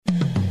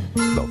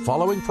The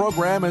following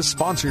program is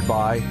sponsored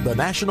by the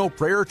National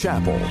Prayer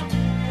Chapel.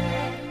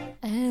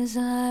 As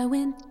I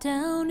went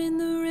down in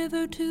the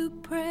river to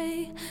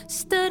pray,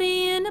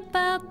 studying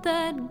about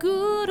that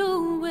good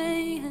old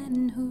way,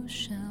 and who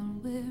shall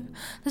wear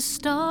the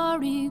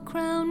starry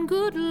crown?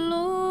 Good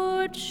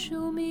Lord,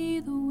 show me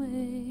the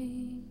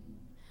way.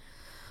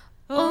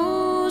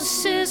 Oh,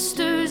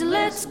 sisters,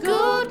 let's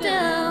go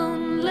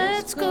down,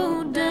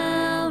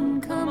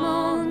 come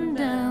on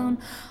down.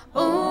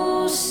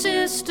 Oh,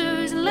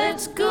 sisters,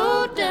 let's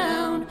go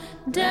down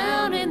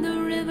in the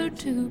river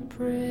to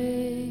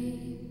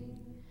pray.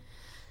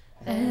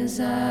 As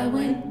I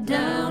went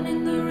down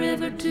in the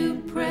river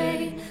to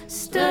pray,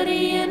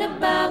 studying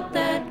about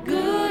that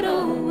good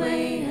old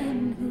way,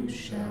 and who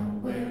shall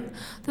wear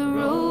the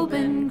robe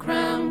and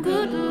crown?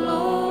 Good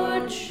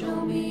Lord,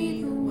 show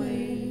me the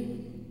way.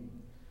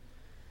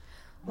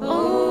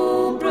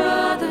 Oh,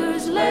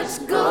 brothers, let's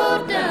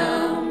go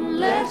down,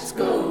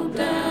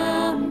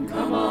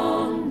 come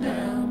on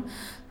down.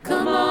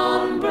 Come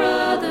on,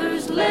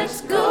 brothers,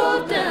 let's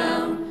go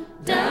down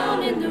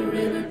in the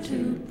river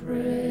to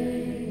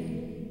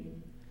pray.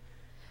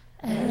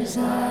 As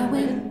I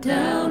went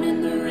down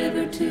in the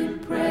river to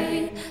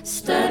pray,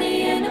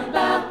 studying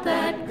about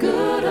that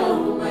good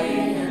old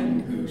way,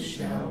 and who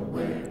shall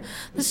wear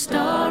the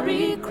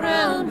starry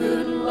crown?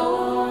 Good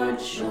Lord,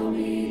 show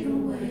me the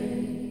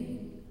way.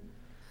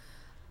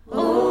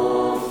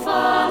 Oh,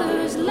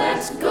 fathers,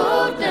 let's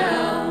go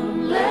down,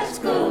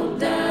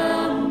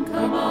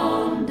 come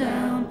on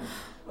down.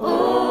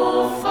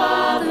 Oh,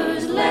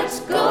 fathers, let's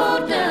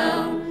go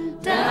down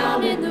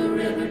in the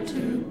river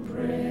to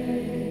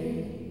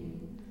pray.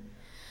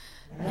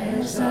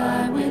 As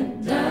I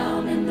went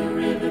down in the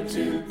river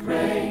to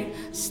pray,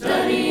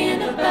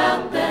 studying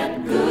about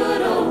that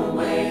good old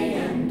way,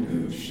 and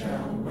who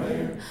shall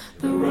wear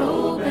the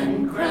robe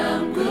and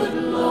crown? Good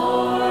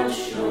Lord,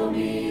 show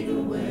me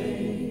the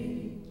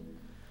way.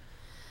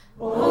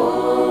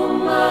 Oh,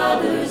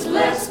 mothers,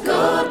 let's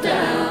go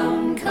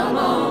down, come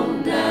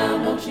on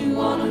down, don't you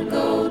want to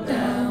go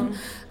down?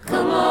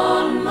 Come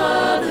on,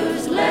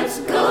 mothers, let's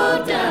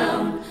go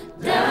down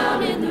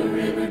in the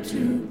river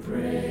to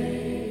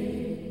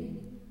pray.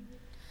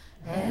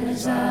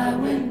 As I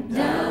went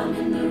down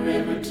in the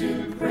river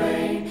to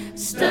pray,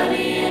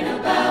 studying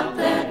about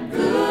that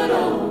good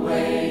old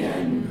way,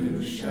 and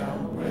who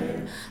shall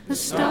wear the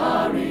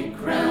starry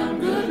crown?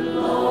 Good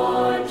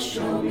Lord,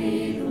 show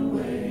me the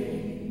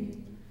way.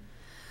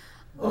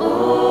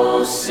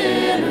 Oh,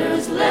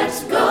 sinners,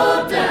 let's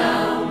go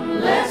down,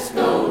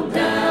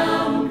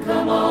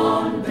 come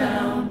on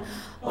down.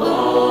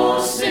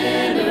 Oh,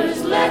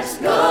 sinners, let's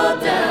go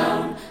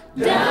down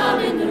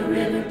in the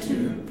river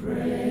to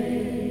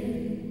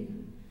pray.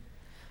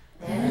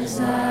 As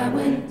I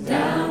went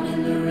down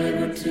in the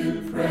river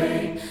to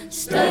pray,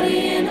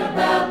 studying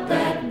about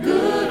that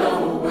good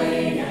old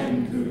way,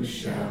 and who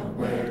shall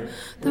wear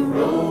the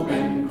robe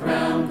and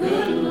crown?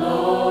 Good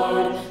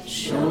Lord,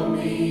 show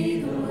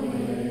me the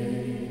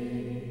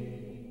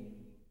way.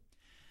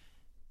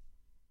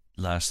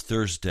 Last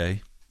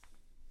Thursday,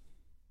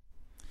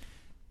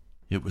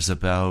 it was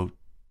about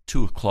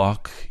 2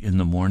 o'clock in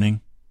the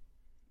morning,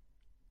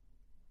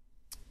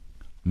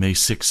 May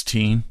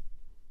 16.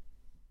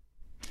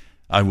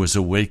 I was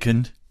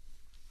awakened.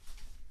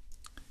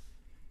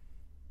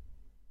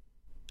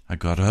 I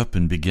got up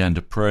and began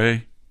to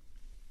pray.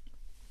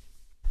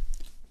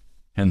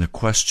 And the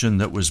question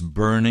that was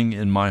burning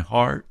in my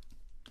heart,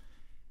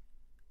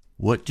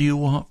 what do you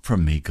want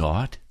from me,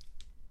 God?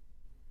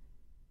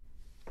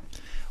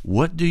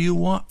 What do you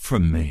want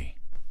from me?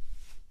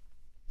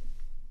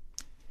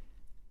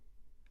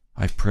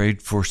 I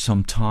prayed for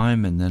some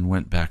time and then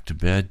went back to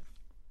bed.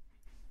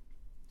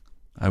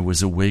 I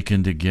was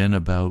awakened again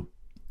about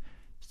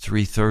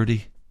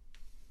 3:30.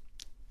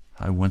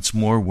 I once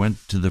more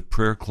went to the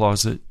prayer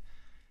closet,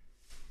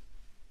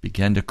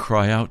 began to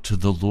cry out to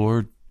the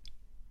Lord,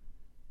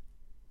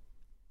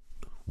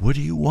 what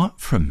do you want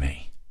from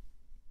me?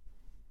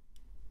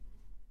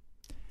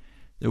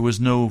 There was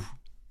no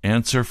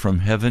answer from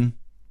heaven.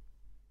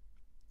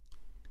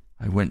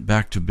 I went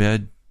back to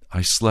bed.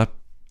 I slept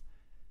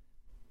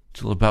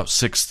till about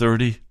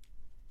 6:30.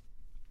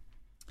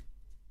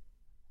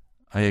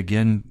 I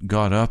again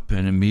got up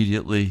and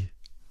immediately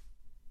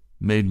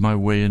made my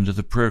way into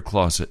the prayer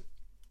closet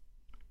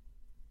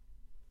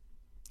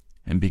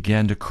and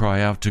began to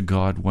cry out to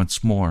God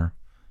once more,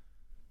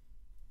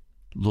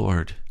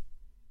 Lord,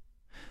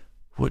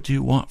 what do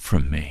you want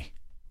from me?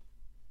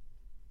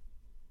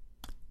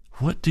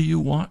 What do you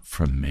want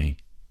from me?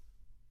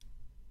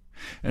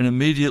 And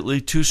immediately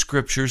 2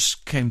 scriptures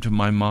came to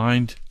my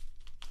mind.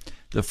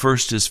 The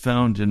first is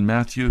found in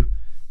Matthew,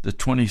 the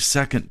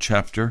 22nd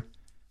chapter.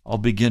 I'll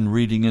begin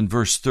reading in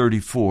verse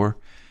 34.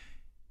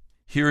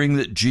 Hearing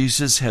that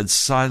Jesus had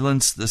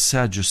silenced the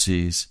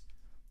Sadducees,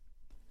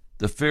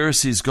 the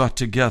Pharisees got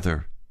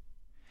together,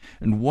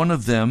 and one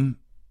of them,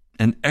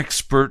 an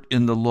expert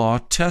in the law,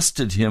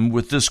 tested him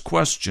with this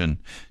question,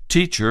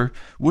 Teacher,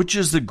 which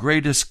is the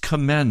greatest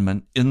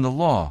commandment in the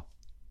law?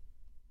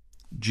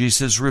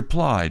 Jesus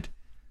replied,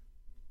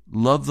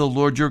 Love the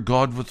Lord your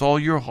God with all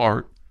your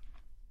heart,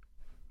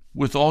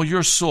 with all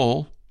your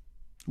soul,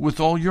 with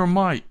all your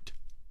might.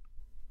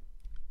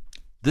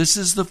 This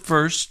is the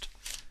first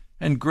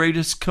and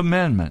greatest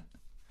commandment.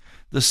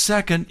 The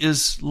second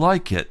is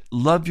like it.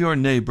 Love your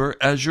neighbor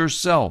as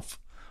yourself.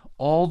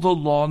 All the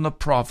law and the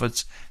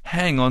prophets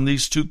hang on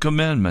these two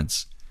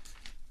commandments.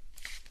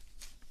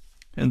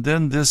 And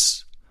then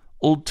this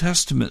Old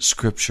Testament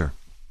scripture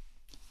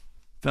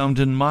found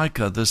in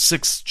Micah, the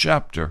 6th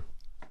chapter,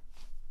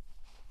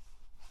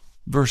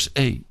 verse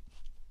 8.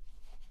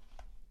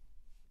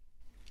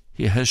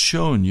 He has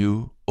shown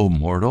you, O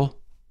mortal,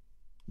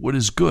 what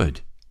is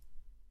good.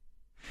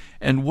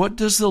 And what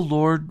does the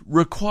Lord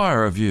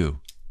require of you?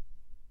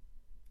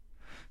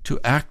 To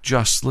act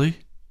justly,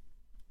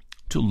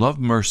 to love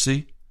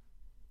mercy,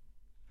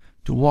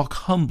 to walk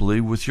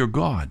humbly with your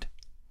God.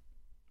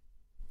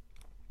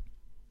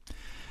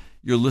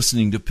 You're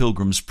listening to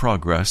Pilgrim's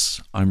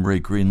Progress. I'm Ray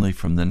Greenley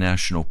from the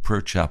National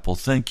Prayer Chapel.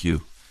 Thank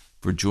you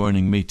for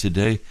joining me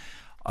today.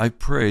 I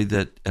pray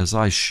that as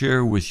I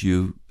share with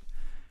you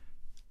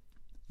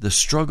the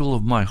struggle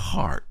of my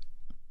heart,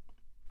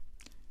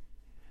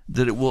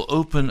 that it will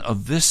open a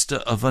vista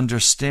of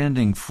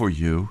understanding for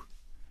you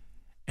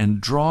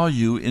and draw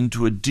you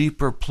into a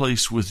deeper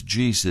place with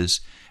Jesus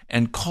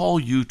and call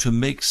you to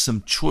make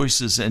some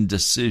choices and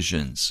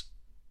decisions.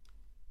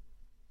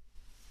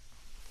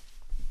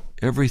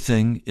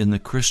 Everything in the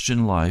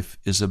Christian life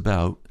is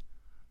about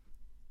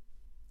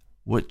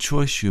what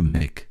choice you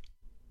make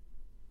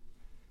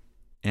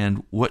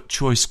and what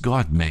choice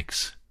God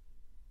makes.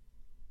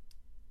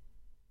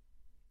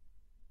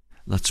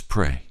 Let's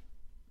pray.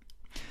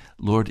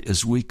 Lord,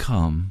 as we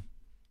come,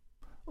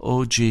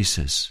 O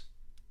Jesus,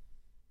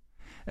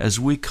 as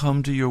we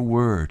come to your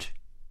word,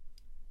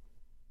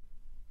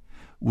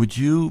 would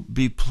you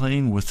be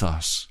plain with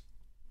us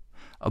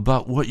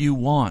about what you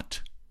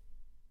want?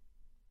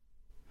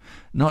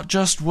 Not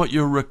just what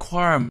your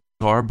requirements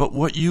are, but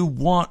what you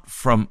want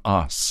from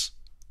us.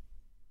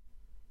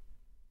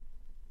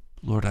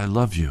 Lord, I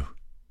love you,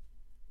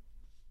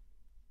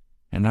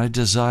 and I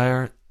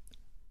desire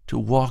to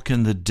walk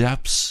in the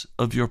depths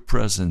of your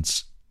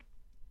presence.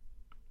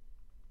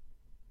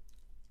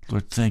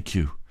 Lord, thank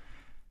you.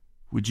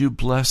 Would you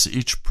bless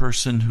each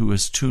person who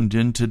is tuned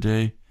in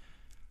today?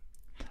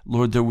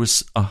 Lord, there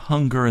was a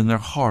hunger in their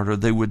heart, or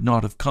they would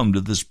not have come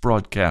to this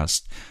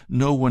broadcast.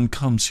 No one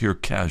comes here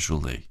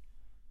casually.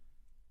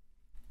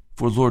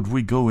 For, Lord,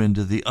 we go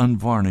into the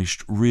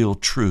unvarnished, real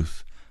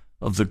truth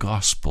of the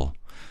gospel.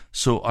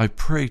 So I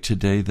pray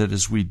today that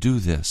as we do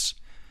this,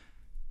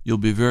 you'll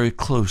be very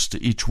close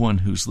to each one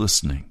who's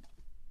listening.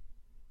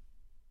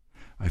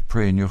 I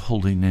pray in your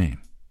holy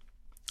name.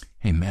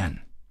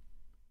 Amen.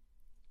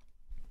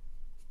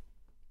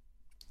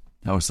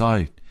 Now, as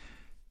I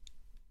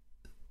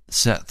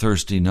sat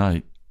Thursday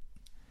night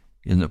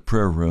in the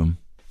prayer room,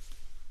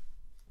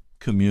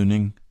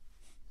 communing,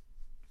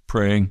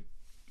 praying,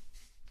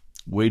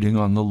 waiting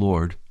on the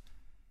Lord,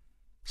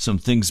 some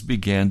things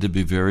began to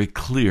be very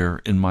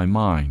clear in my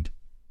mind.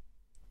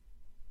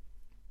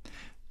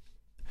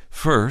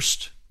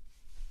 First,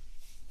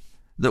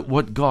 that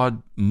what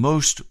God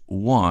most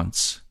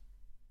wants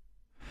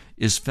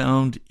is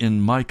found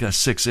in Micah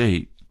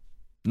 6:8.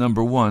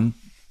 Number one,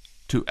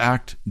 to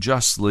act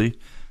justly,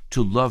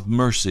 to love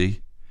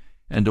mercy,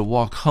 and to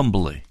walk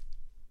humbly.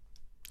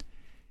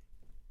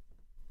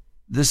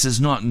 This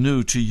is not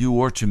new to you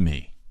or to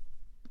me.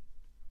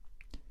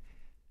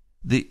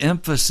 The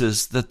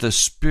emphasis that the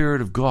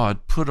Spirit of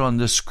God put on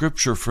this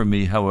scripture for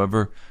me,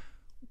 however,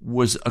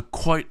 was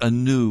quite a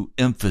new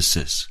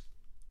emphasis.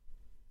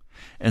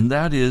 And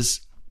that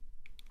is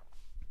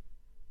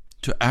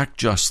to act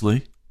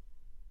justly,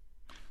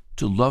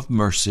 to love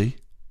mercy,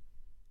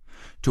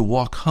 to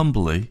walk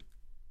humbly.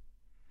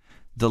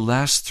 The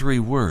last three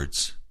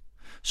words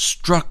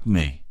struck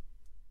me: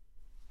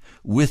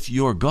 with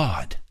your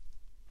God.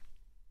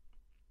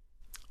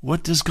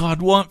 What does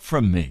God want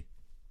from me?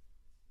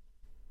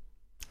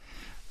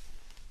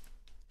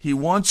 He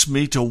wants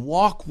me to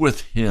walk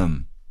with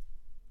him.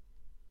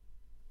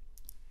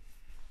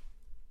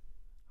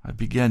 I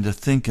began to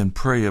think and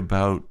pray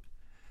about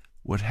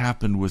what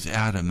happened with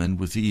Adam and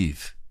with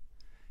Eve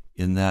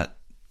in that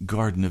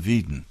Garden of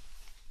Eden.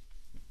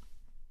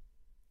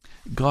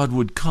 God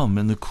would come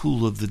in the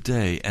cool of the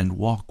day and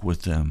walk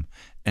with them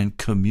and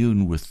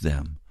commune with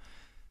them.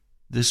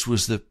 This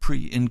was the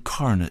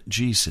pre-incarnate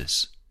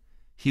Jesus.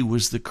 He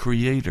was the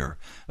Creator,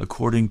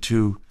 according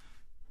to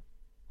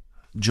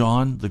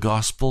John, the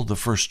Gospel, the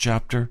 1st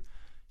chapter,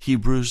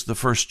 Hebrews, the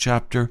 1st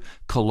chapter,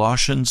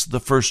 Colossians, the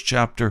 1st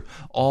chapter,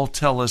 all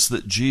tell us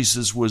that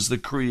Jesus was the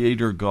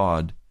Creator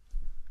God,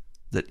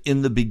 that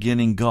in the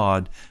beginning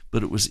God,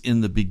 but it was in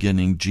the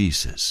beginning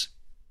Jesus.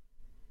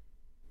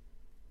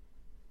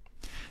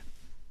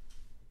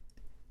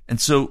 And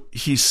so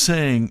he's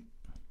saying,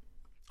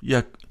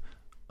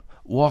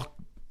 walk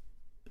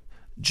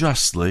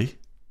justly,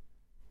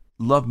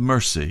 love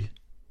mercy,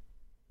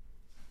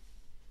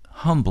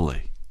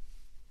 humbly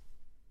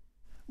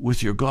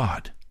with your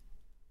God.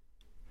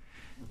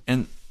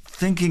 And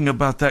thinking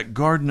about that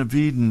Garden of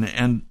Eden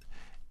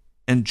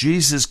and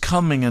Jesus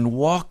coming and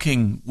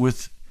walking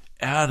with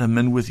Adam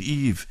and with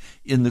Eve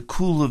in the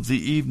cool of the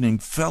evening,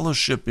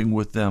 fellowshipping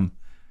with them.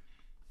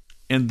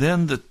 And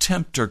then the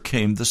tempter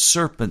came, the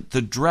serpent,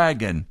 the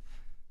dragon,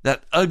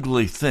 that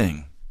ugly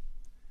thing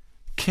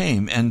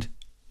came and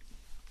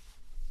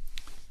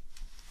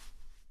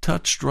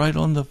touched right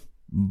on the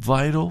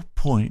vital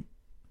point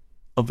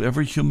of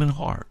every human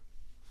heart.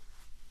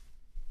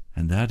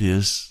 And that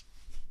is,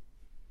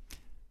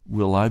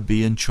 will I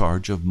be in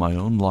charge of my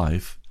own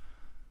life,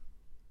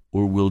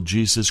 or will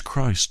Jesus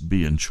Christ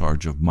be in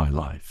charge of my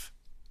life?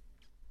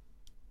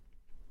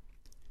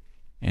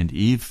 And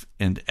Eve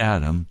and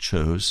Adam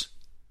chose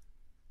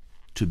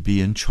to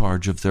be in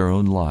charge of their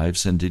own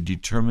lives and to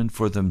determine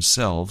for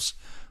themselves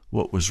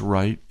what was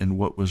right and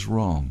what was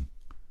wrong.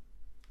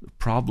 The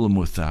problem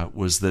with that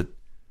was that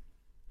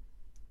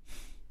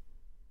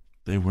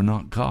they were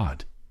not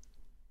God.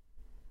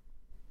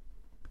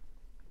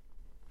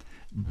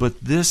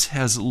 But this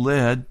has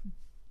led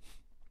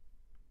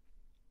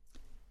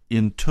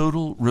in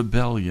total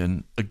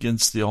rebellion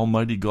against the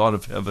Almighty God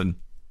of heaven.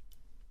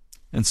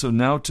 And so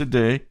now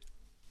today,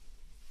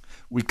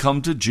 we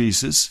come to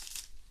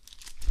Jesus.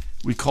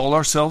 We call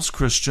ourselves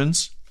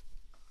Christians.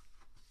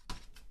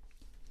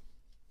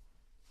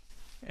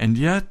 And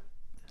yet,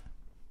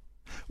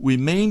 we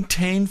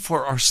maintain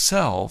for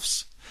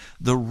ourselves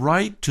the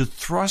right to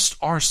thrust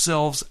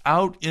ourselves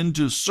out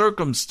into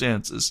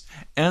circumstances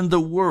and the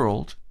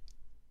world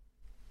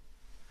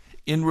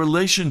in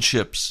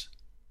relationships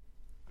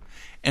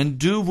and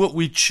do what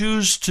we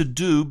choose to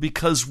do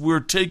because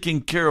we're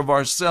taking care of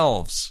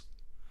ourselves.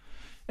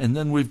 And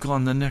then we've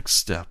gone the next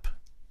step.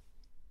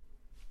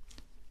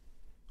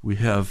 We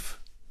have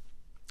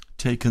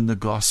taken the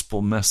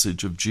gospel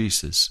message of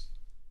Jesus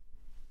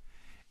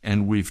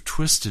and we've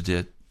twisted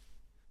it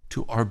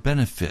to our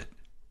benefit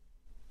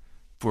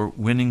for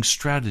winning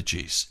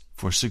strategies,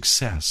 for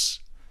success,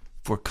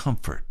 for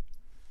comfort.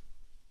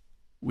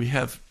 We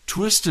have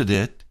twisted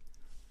it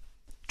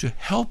to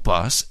help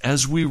us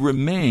as we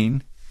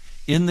remain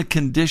in the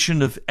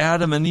condition of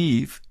Adam and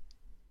Eve,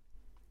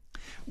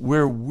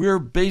 where we're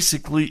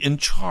basically in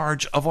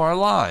charge of our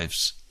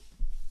lives.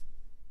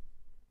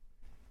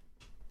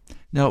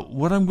 Now,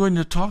 what I'm going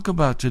to talk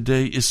about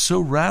today is so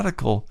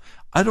radical,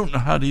 I don't know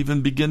how to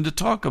even begin to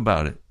talk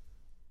about it.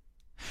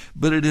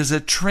 But it is a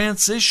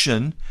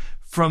transition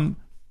from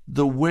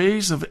the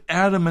ways of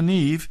Adam and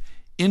Eve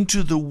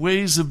into the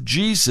ways of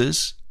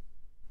Jesus,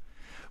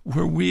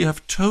 where we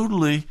have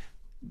totally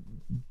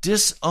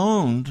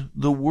disowned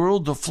the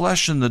world, the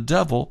flesh, and the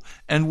devil,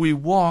 and we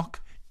walk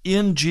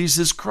in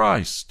Jesus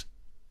Christ.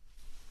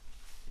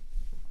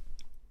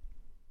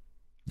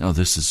 Now,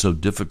 this is so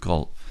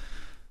difficult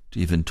to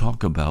even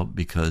talk about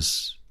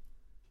because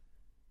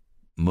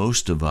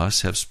most of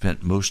us have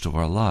spent most of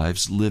our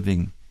lives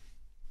living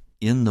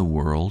in the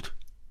world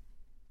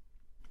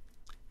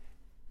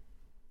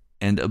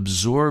and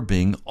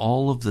absorbing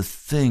all of the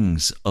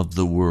things of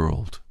the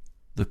world,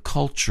 the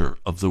culture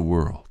of the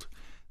world,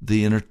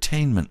 the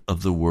entertainment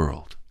of the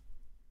world.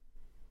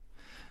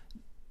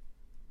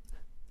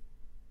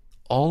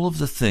 All of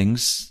the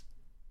things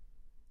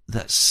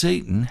that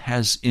Satan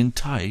has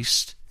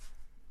enticed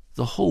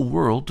the whole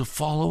world to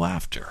follow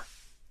after.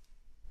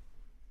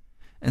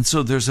 And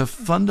so there's a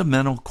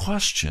fundamental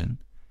question.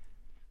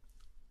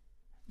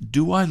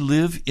 Do I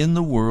live in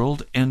the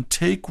world and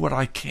take what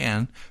I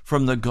can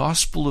from the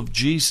gospel of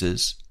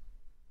Jesus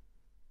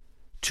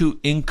to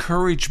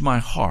encourage my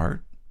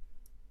heart,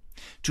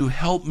 to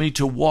help me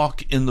to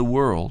walk in the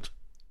world,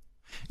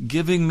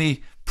 giving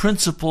me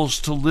principles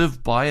to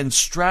live by and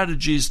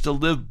strategies to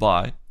live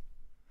by?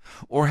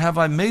 Or have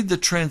I made the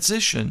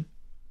transition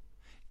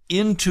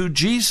into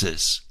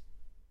Jesus,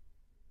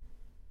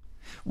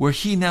 where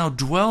he now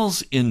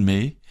dwells in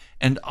me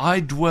and I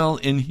dwell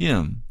in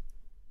him,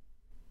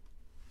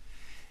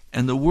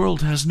 and the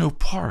world has no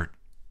part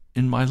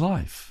in my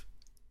life?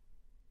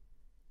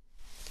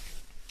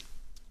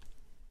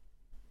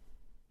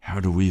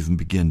 How do we even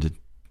begin to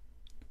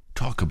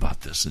talk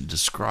about this and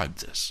describe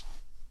this?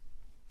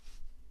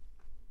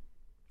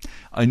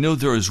 I know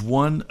there is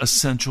one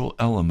essential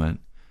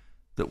element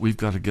that we've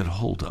got to get a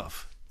hold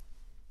of.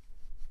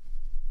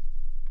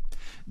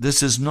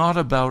 This is not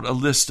about a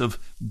list of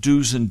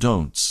do's and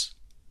don'ts.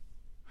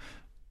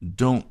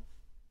 Don't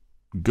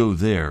go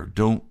there.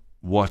 Don't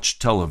watch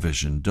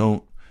television.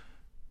 Don't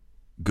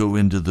go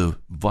into the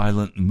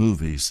violent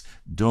movies.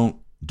 Don't.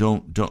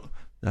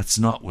 That's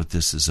not what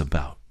this is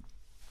about.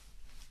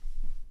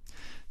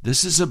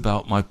 This is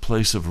about my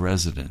place of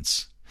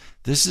residence.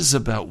 This is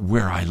about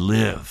where I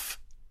live.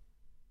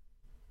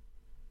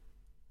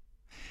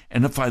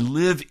 And if I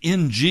live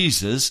in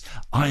Jesus,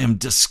 I am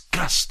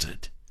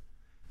disgusted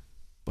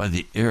by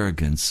the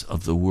arrogance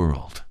of the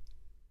world.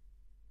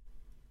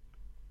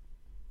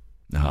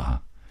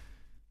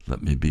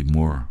 Let me be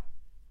more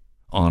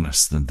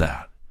honest than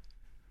that.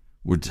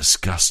 We're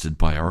disgusted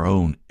by our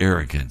own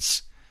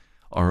arrogance,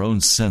 our own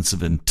sense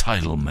of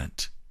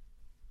entitlement.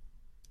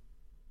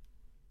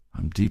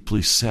 I'm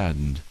deeply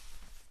saddened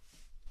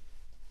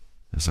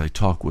as I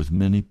talk with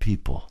many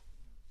people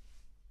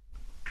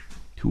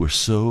who are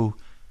so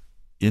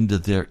into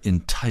their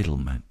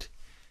entitlement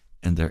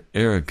and their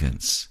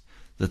arrogance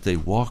that they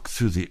walk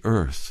through the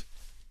earth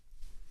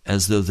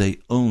as though they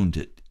owned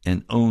it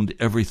and owned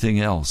everything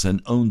else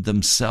and owned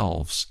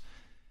themselves,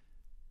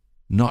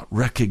 not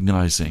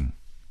recognizing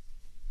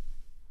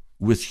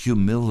with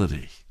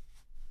humility,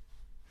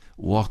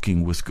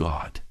 walking with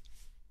God.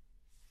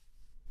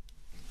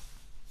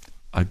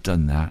 I've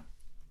done that.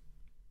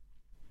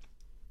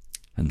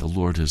 And the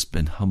Lord has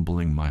been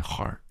humbling my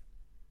heart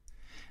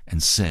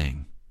and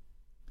saying,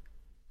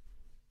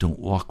 don't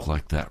walk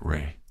like that,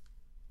 Ray.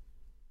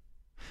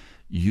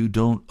 You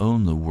don't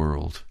own the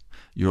world.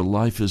 Your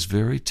life is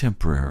very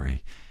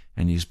temporary.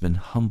 And he's been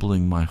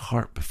humbling my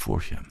heart before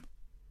him.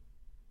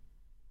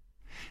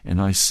 And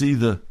I see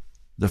the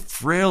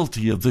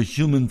frailty of the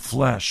human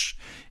flesh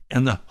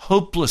and the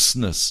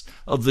hopelessness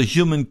of the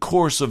human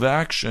course of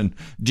action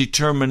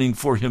determining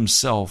for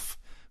himself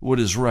what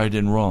is right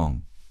and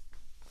wrong.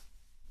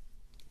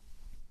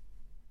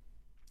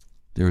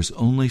 There is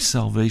only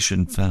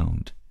salvation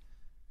found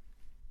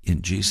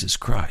in Jesus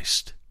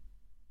Christ.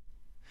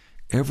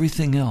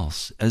 Everything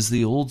else, as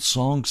the old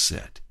song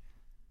said,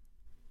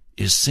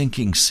 is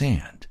sinking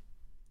sand.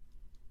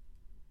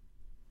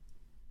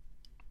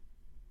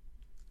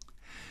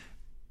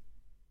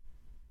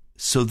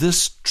 So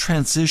this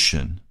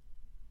transition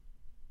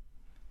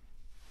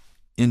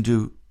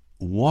into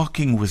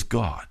walking with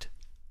God,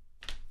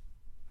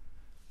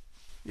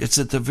 it's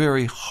at the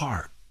very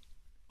heart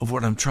of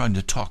what I'm trying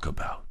to talk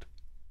about.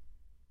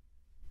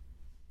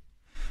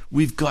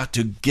 We've got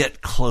to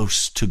get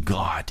close to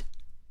God.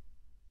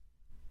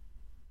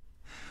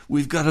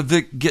 We've got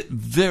to get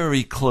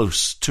very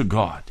close to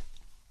God.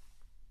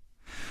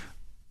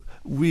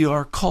 We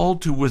are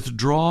called to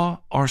withdraw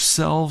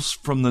ourselves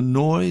from the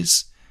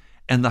noise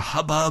and the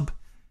hubbub,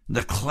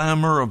 the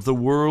clamor of the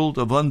world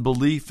of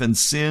unbelief and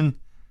sin,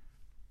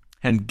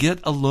 and get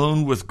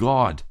alone with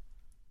God.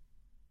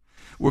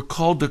 We're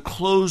called to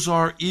close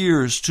our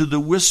ears to the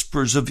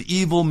whispers of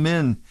evil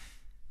men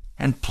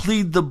and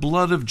plead the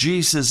blood of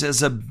Jesus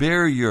as a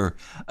barrier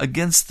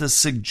against the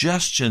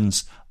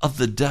suggestions of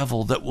the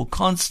devil that will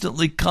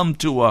constantly come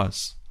to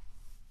us.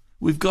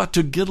 We've got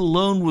to get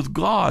alone with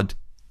God.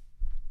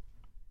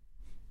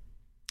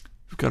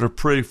 We've got to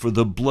pray for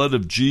the blood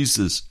of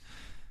Jesus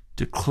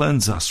to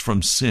cleanse us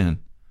from sin.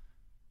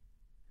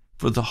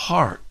 For the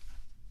heart,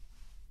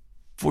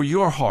 for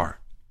your heart,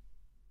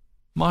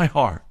 my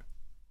heart,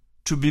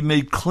 to be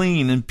made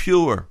clean and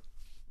pure.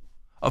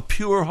 A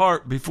pure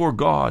heart before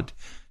God.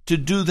 To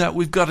do that,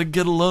 we've got to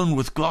get alone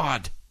with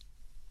God.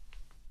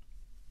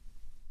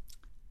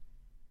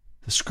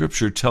 The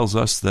Scripture tells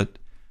us that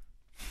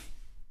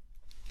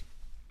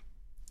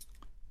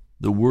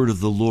the word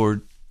of the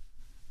Lord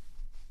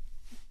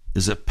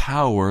is a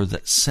power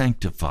that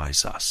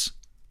sanctifies us.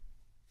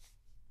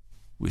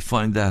 We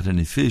find that in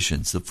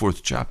Ephesians, the 4th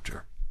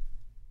chapter.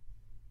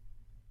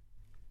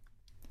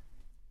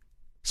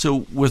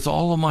 So with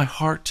all of my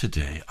heart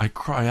today, I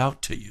cry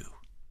out to you.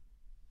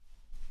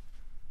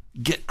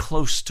 Get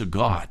close to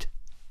God.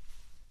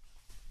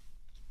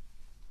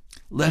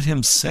 Let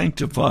him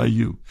sanctify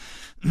you.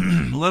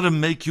 Let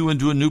him make you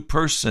into a new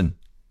person.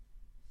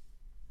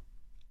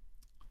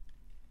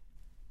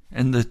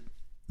 And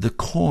the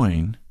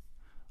coin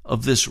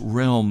of this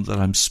realm that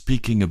I'm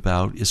speaking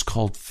about is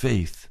called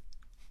faith.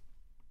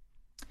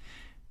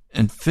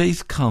 And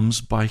faith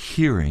comes by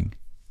hearing,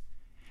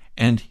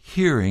 and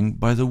hearing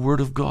by the word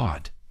of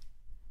God.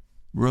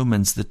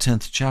 Romans, the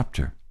 10th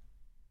chapter.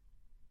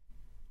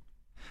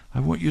 I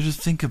want you to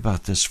think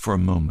about this for a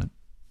moment.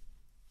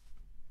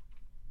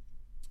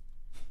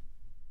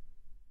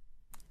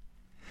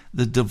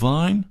 The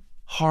divine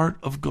heart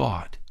of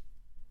God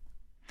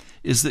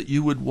is that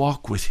you would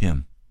walk with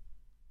him,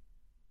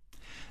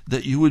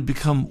 that you would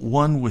become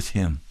one with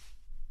him.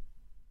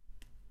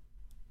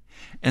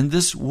 And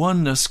this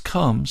oneness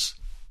comes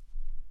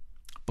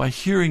by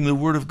hearing the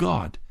word of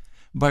God,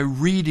 by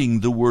reading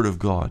the word of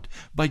God,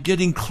 by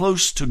getting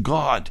close to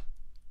God.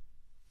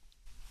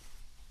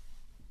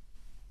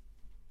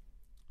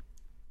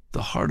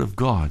 The heart of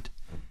God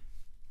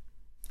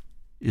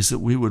is that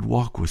we would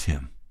walk with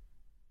him.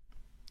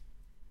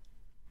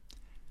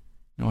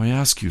 Now I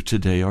ask you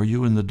today, are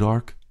you in the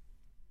dark?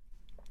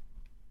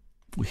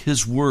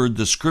 His word,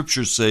 the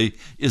Scriptures say,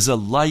 is a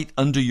light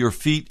under your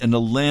feet and a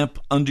lamp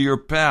under your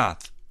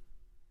path.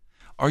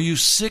 Are you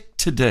sick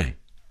today?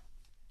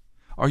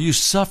 Are you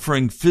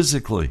suffering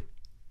physically?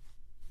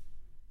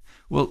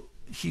 Well,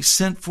 he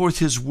sent forth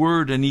his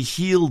word and he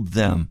healed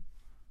them.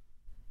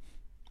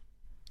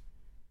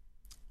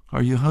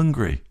 Are you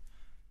hungry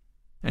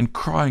and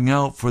crying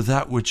out for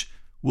that which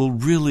will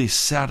really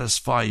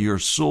satisfy your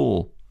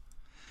soul?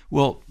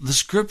 Well, the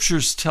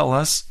Scriptures tell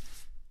us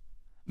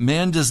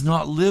man does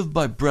not live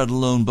by bread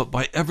alone, but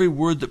by every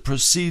word that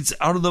proceeds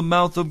out of the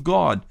mouth of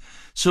God.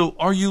 So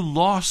are you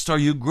lost? Are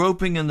you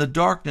groping in the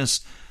darkness?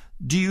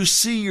 Do you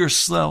see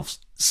yourself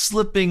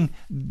slipping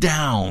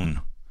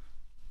down?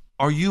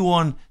 Are you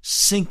on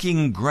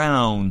sinking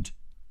ground?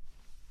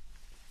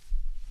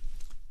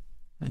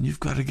 And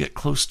you've got to get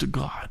close to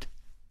God.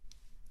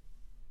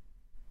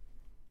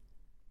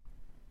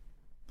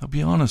 Now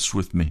be honest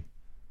with me.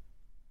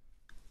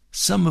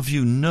 Some of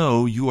you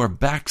know you are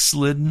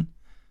backslidden.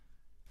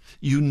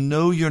 You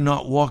know you're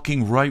not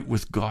walking right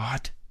with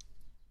God.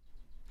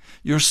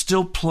 You're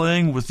still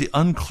playing with the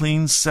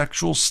unclean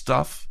sexual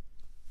stuff.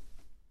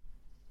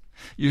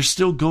 You're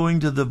still going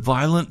to the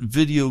violent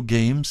video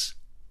games.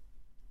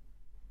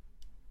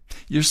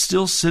 You're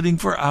still sitting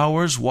for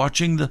hours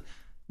watching the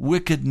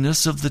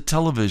wickedness of the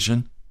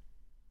television.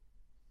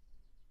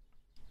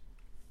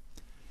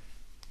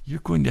 You're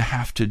going to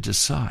have to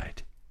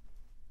decide.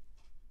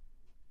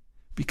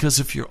 Because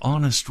if you're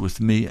honest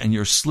with me and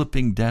you're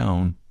slipping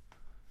down,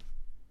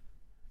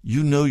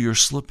 you know you're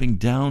slipping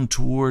down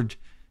toward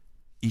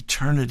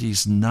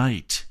eternity's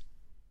night.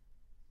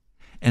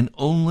 And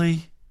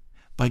only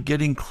by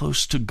getting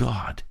close to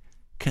God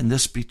can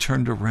this be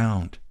turned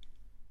around.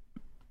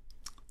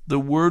 The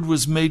Word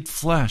was made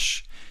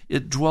flesh.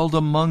 It dwelled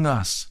among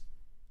us.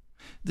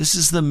 This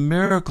is the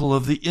miracle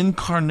of the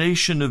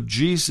incarnation of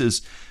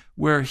Jesus,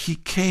 where he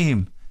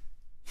came,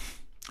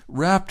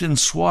 wrapped in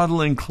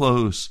swaddling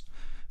clothes,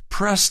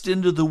 pressed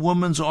into the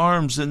woman's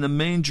arms in the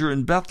manger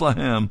in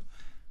Bethlehem.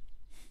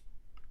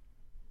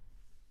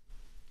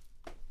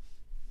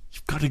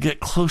 You've got to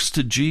get close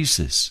to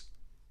Jesus.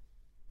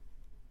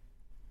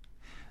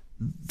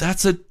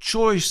 That's a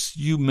choice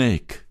you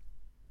make.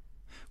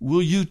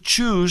 Will you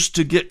choose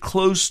to get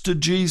close to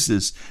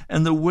Jesus?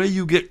 And the way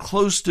you get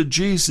close to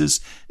Jesus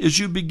is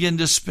you begin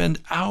to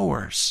spend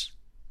hours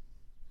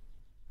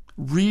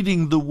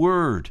reading the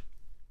Word,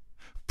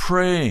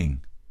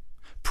 praying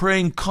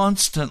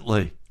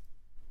constantly.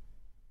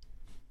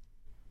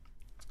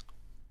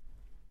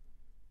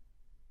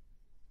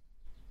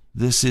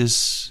 This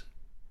is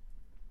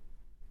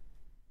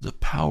the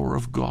power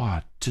of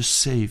God to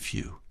save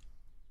you.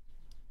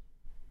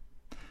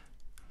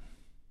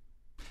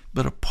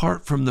 But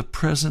apart from the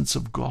presence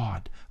of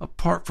God,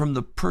 apart from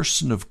the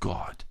person of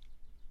God,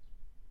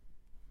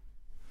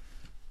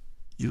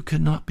 you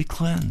cannot be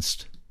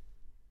cleansed.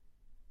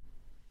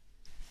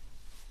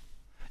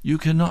 You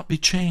cannot be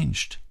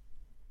changed.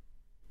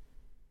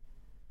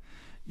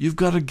 You've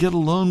got to get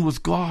alone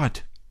with God.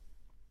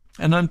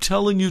 And I'm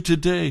telling you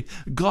today,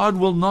 God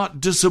will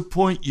not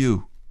disappoint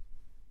you.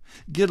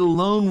 Get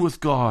alone with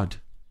God.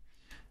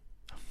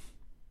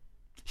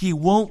 He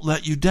won't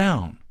let you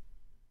down.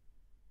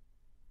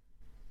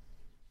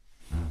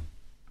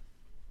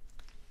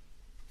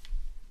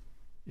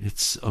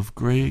 It's of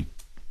great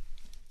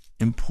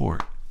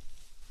import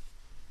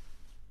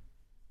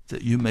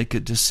that you make a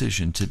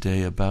decision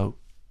today about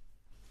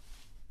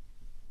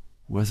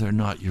whether or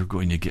not you're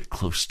going to get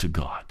close to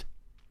God.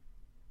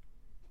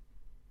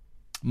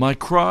 My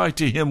cry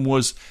to him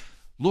was,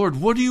 Lord,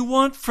 what do you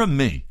want from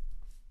me?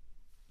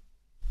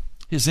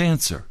 His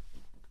answer,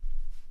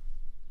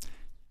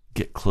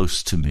 get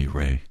close to me,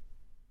 Ray.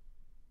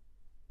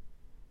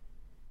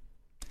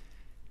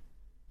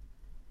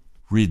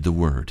 Read the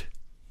Word.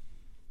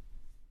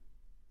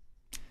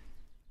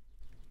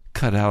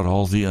 Cut out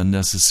all the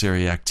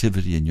unnecessary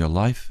activity in your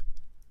life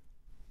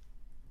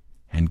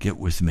and get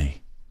with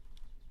me.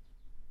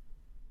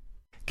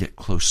 Get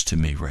close to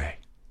me, Ray.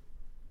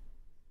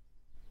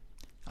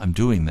 I'm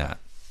doing that.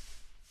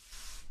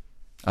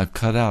 I've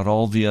cut out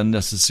all the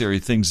unnecessary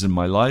things in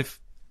my life,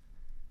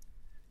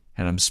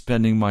 and I'm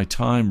spending my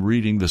time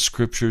reading the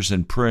Scriptures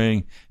and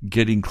praying,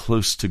 getting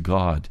close to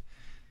God.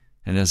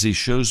 And as he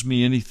shows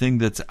me anything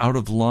that's out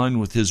of line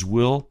with his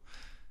will,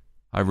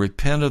 I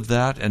repent of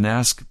that and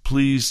ask,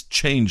 please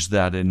change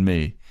that in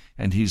me.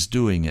 And he's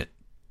doing it.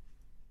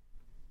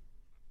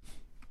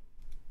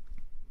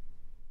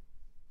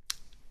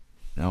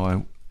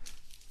 Now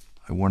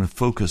I want to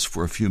focus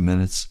for a few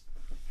minutes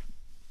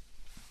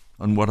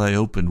on what I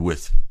opened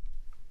with.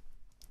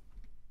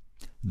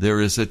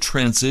 There is a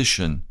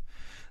transition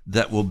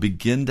that will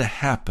begin to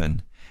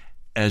happen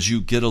as you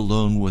get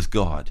alone with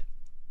God.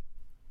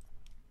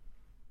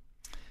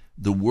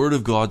 The Word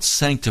of God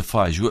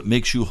sanctifies you. It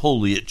makes you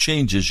holy. It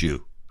changes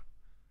you.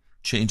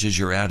 Changes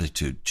your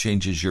attitude.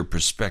 Changes your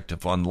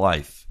perspective on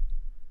life.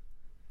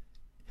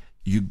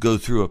 You go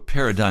through a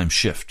paradigm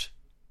shift.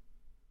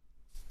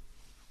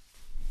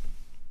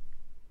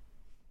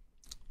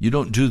 You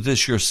don't do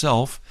this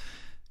yourself.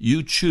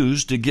 You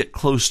choose to get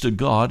close to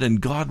God,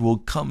 and God will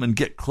come and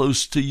get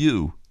close to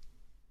you.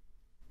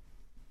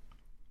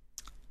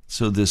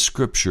 So this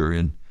scripture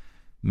in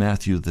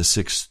Matthew, the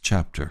 6th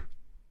chapter.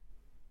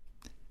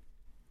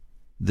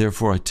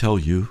 Therefore I tell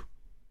you,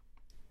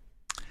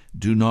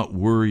 do not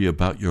worry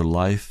about your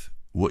life,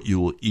 what you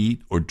will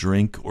eat or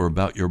drink, or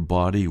about your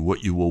body,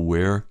 what you will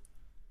wear.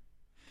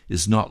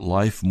 Is not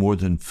life more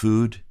than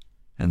food,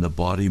 and the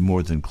body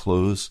more than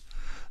clothes?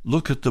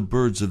 Look at the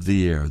birds of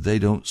the air. They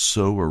don't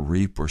sow or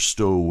reap or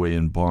stow away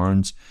in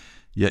barns,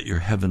 yet your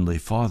heavenly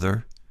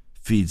Father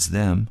feeds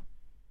them.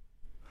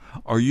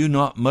 Are you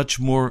not much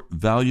more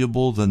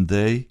valuable than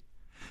they?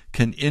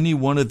 Can any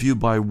one of you,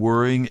 by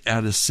worrying,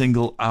 add a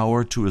single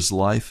hour to his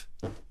life?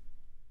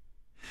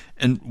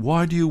 And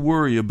why do you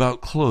worry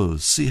about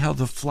clothes? See how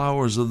the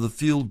flowers of the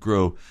field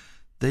grow.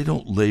 They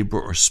don't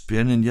labor or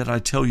spin, and yet I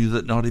tell you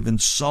that not even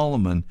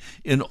Solomon,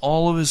 in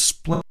all of his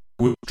splendor,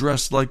 was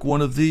dressed like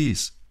one of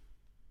these.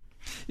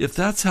 If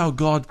that's how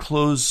God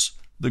clothes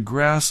the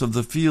grass of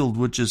the field,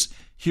 which is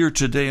here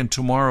today and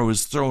tomorrow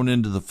is thrown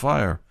into the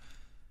fire,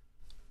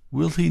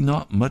 will he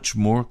not much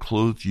more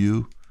clothe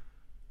you,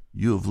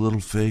 you of little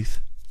faith?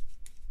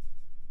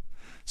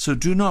 So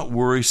do not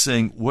worry,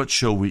 saying, what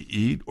shall we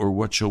eat, or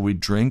what shall we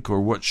drink, or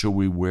what shall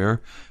we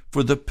wear?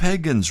 For the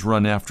pagans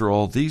run after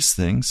all these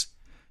things.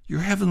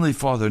 Your heavenly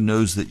Father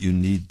knows that you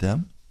need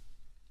them.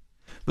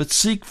 But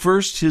seek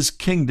first his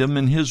kingdom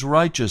and his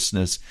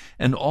righteousness,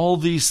 and all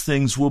these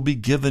things will be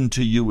given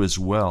to you as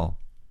well.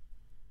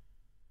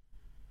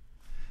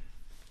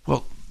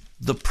 Well,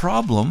 the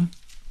problem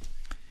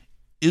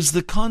is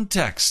the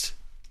context.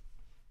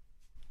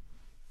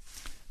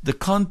 The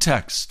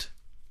context.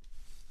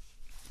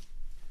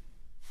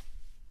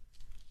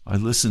 I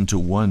listened to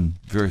one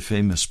very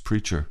famous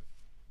preacher.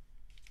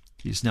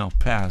 He's now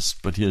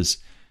passed, but his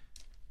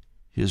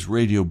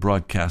radio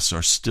broadcasts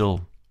are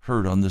still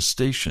heard on this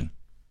station.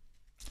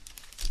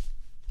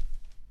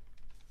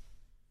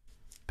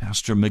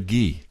 Pastor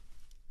McGee.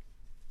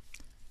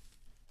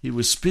 He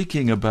was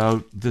speaking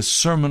about the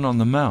Sermon on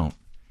the Mount,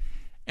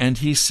 and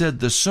he said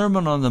the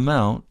Sermon on the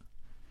Mount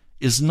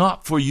is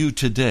not for you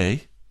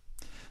today.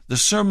 The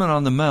Sermon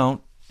on the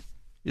Mount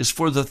is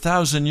for the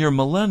 1,000-year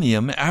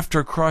millennium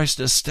after Christ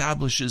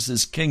establishes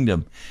his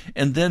kingdom,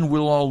 and then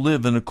we'll all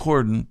live in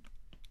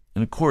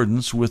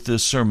accordance with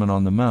this Sermon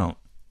on the Mount.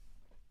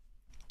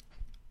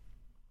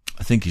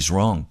 I think he's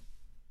wrong.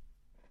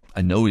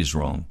 I know he's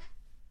wrong.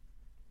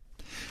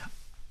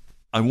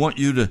 I want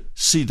you to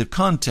see the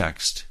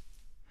context.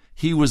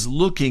 He was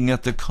looking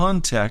at the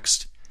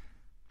context,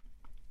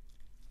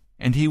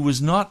 and he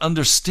was not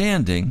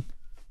understanding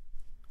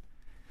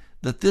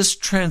that this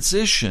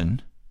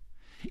transition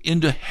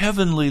into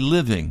heavenly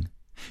living,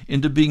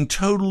 into being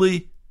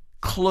totally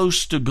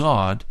close to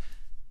God,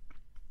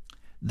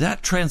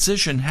 that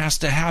transition has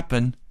to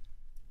happen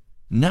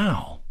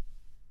now,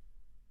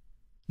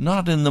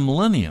 not in the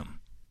millennium.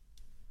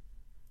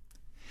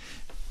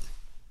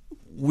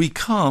 We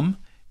come,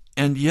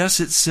 and yes,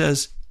 it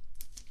says,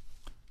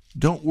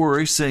 don't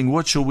worry, saying,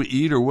 what shall we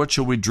eat, or what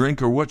shall we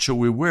drink, or what shall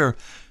we wear?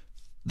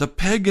 The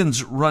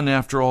pagans run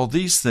after all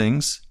these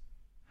things.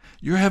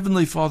 Your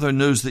heavenly Father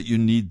knows that you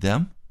need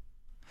them.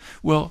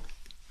 Well,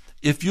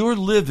 if you're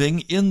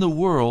living in the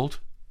world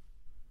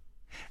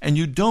and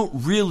you don't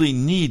really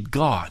need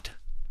God,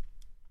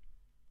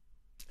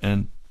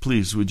 and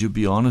please, would you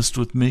be honest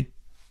with me?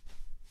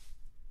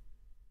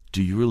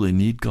 Do you really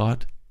need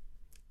God?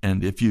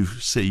 And if you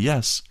say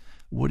yes,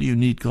 what do you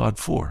need God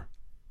for?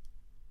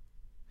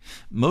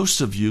 Most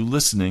of you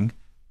listening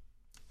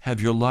have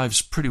your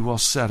lives pretty well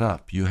set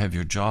up. You have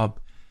your job,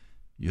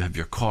 you have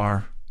your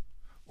car,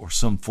 or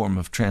some form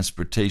of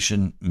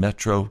transportation,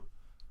 metro.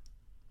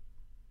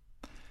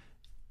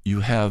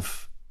 You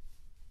have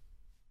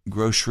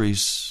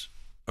groceries,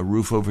 a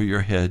roof over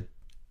your head.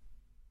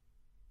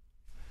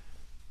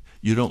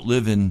 You don't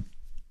live in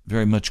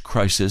very much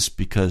crisis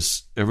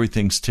because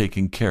everything's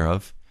taken care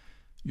of.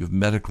 You have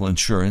medical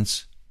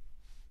insurance.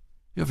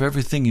 You have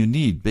everything you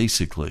need,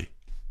 basically.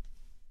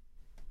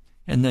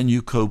 And then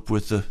you cope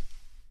with the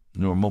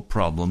normal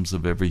problems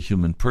of every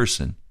human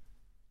person.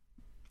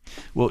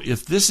 Well,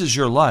 if this is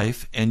your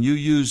life and you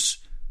use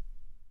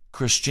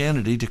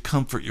Christianity to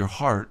comfort your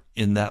heart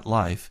in that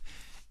life,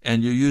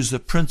 and you use the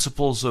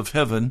principles of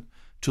heaven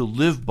to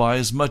live by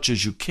as much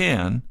as you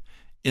can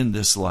in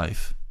this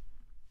life,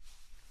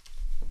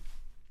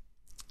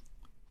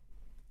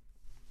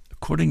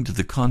 according to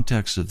the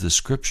context of the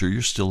scripture,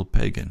 you're still a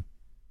pagan.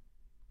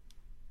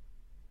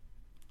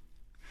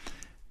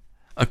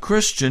 A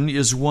Christian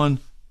is one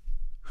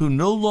who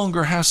no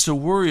longer has to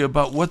worry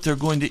about what they're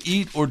going to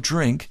eat or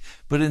drink,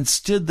 but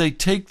instead they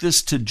take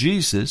this to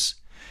Jesus.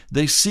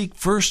 They seek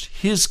first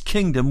his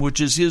kingdom,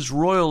 which is his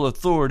royal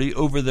authority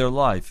over their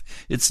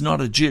life. It's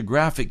not a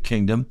geographic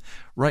kingdom.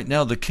 Right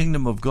now, the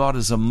kingdom of God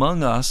is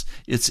among us,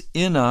 it's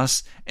in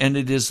us, and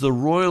it is the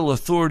royal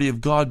authority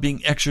of God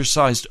being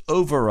exercised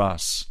over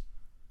us.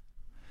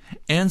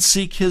 And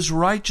seek his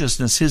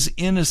righteousness, his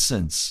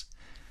innocence.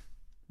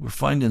 We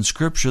find in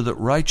Scripture that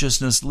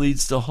righteousness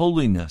leads to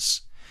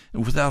holiness,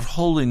 and without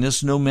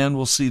holiness, no man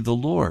will see the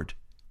Lord.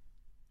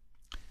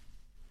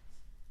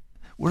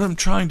 What I'm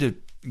trying to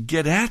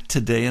get at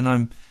today, and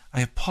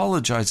I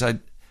apologize,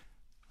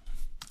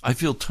 I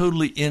feel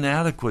totally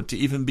inadequate to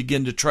even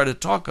begin to try to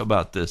talk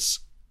about this.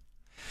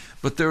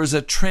 But there is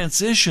a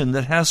transition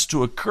that has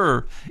to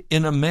occur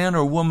in a man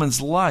or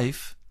woman's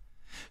life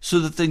so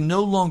that they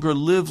no longer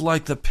live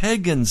like the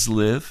pagans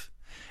live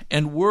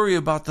and worry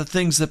about the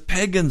things that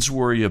pagans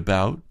worry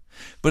about,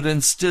 but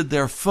instead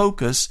their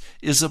focus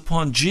is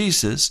upon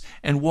Jesus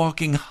and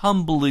walking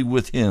humbly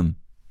with him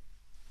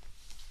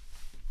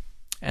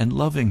and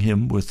loving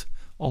him with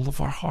all of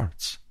our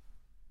hearts,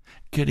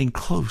 getting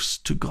close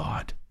to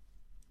God.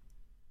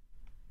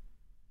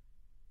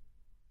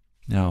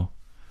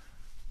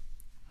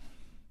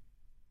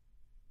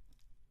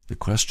 The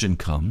question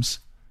comes,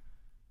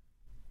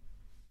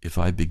 if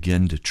I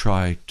begin to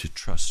try to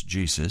trust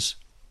Jesus,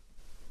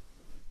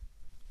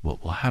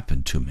 what will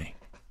happen to me?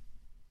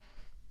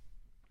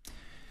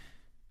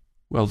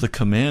 Well, the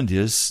command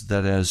is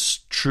that as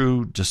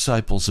true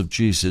disciples of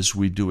Jesus,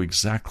 we do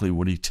exactly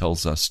what he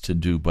tells us to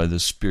do by the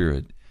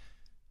Spirit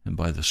and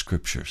by the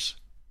Scriptures.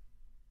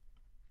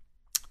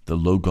 The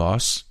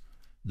Logos,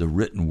 the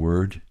written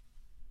word,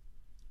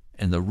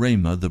 and the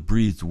Rhema, the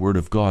breathed word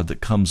of God that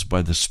comes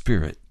by the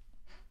Spirit.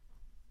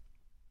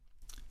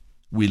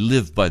 We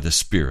live by the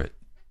Spirit.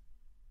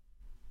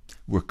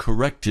 We're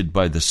corrected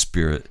by the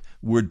Spirit.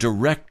 We're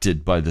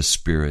directed by the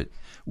Spirit.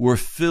 We're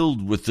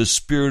filled with the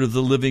Spirit of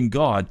the living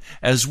God.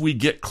 As we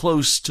get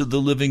close to the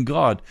living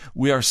God,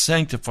 we are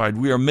sanctified.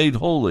 We are made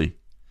holy.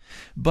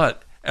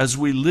 But as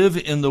we live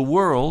in the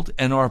world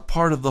and are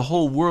part of the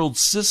whole world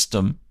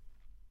system,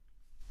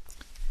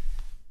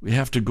 we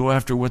have to go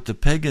after what the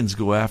pagans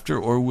go after,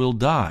 or we'll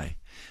die.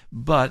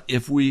 But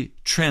if we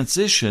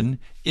transition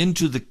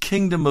into the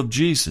kingdom of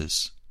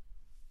Jesus,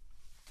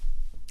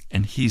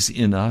 and he's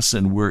in us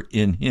and we're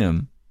in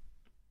him,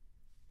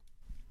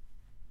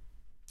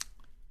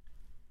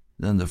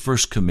 then the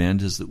first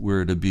command is that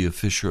we're to be a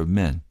fisher of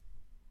men.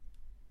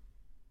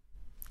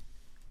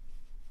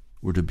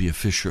 We're to be a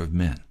fisher of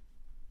men.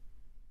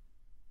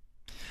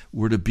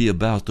 We're to be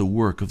about the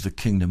work of the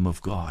kingdom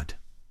of God.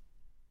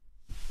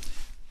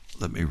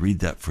 Let me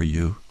read that for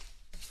you.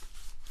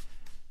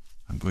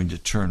 I'm going to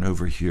turn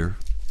over here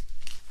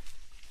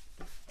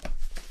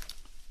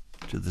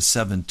to the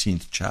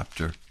 17th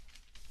chapter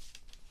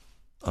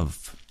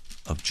of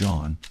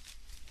John.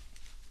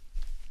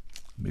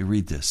 Let me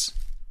read this.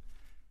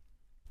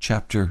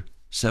 Chapter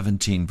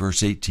 17,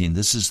 verse 18.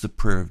 This is the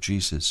prayer of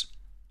Jesus.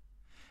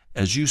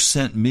 As you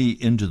sent me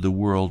into the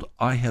world,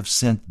 I have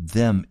sent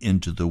them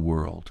into the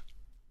world.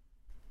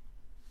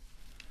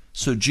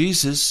 So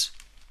Jesus'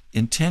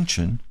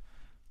 intention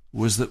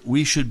was that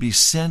we should be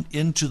sent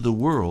into the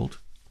world,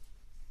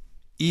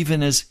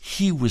 even as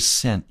he was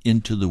sent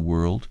into the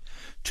world,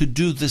 to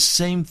do the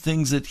same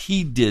things that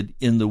he did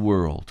in the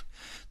world.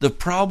 The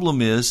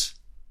problem is,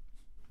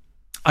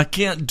 I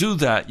can't do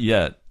that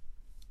yet.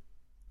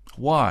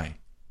 Why?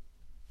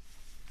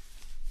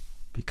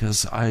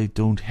 Because I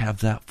don't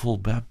have that full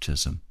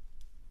baptism.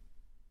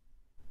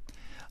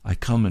 I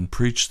come and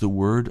preach the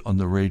word on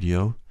the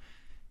radio,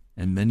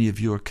 and many of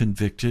you are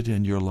convicted,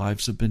 and your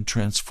lives have been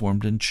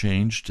transformed and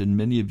changed, and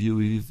many of you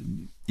have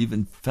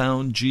even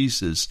found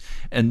Jesus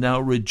and now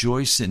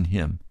rejoice in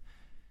him.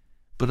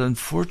 But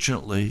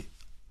unfortunately,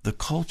 the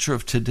culture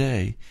of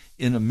today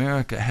in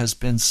America has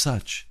been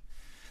such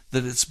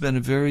that it's been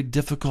a very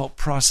difficult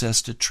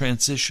process to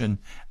transition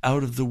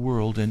out of the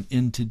world and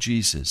into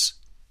Jesus.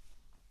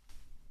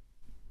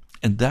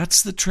 And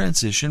that's the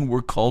transition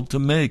we're called to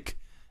make,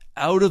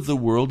 out of the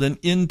world and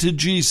into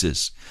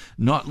Jesus,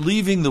 not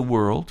leaving the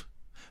world,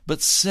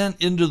 but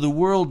sent into the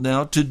world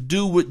now to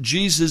do what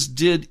Jesus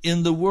did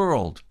in the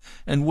world.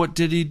 And what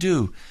did he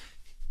do?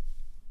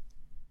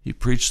 He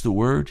preached the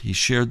word, he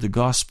shared the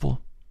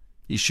gospel,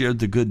 he shared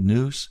the good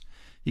news,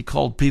 he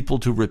called people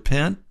to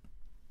repent,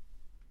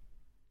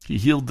 he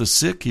healed the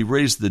sick, he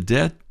raised the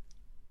dead.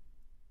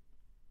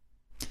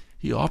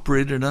 He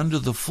operated under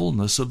the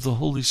fullness of the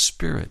Holy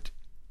Spirit.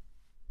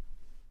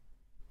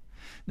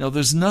 Now,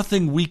 there's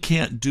nothing we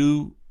can't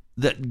do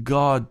that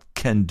God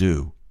can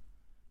do.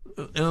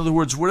 In other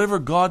words, whatever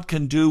God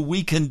can do,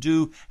 we can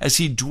do as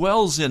he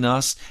dwells in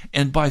us,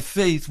 and by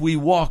faith we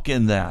walk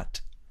in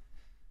that.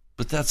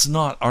 But that's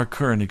not our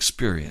current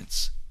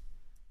experience.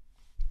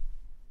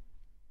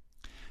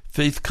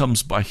 Faith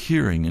comes by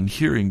hearing, and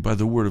hearing by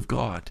the Word of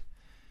God.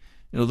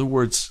 In other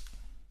words,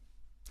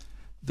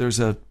 there's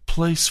a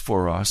place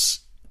for us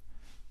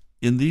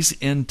in these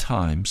end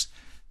times.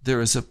 There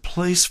is a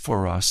place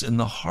for us in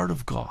the heart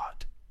of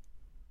God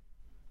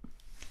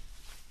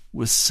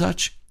with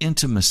such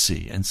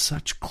intimacy and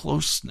such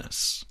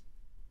closeness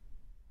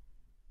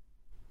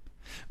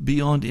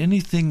beyond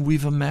anything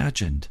we've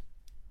imagined.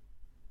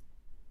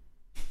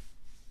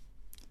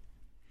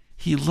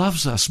 He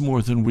loves us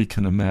more than we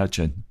can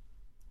imagine.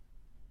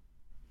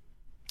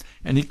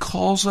 And he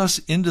calls us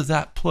into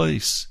that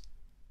place.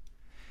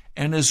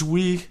 And as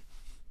we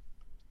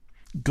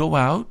go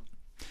out,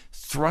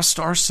 thrust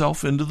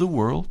ourselves into the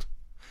world,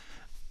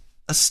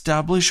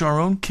 establish our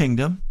own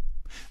kingdom,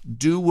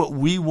 do what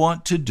we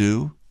want to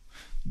do,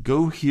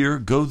 go here,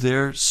 go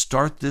there,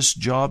 start this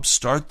job,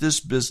 start this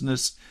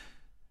business,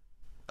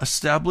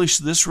 establish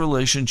this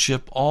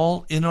relationship,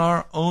 all in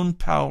our own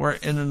power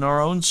and in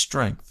our own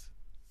strength,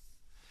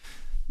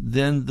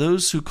 then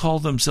those who call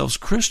themselves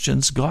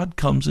Christians, God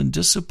comes and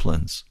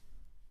disciplines.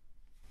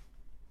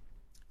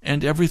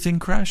 And everything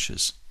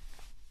crashes.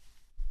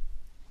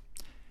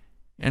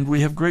 And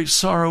we have great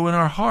sorrow in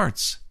our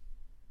hearts.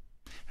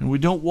 And we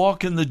don't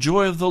walk in the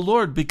joy of the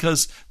Lord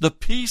because the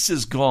peace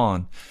is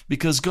gone,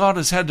 because God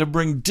has had to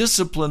bring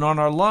discipline on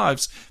our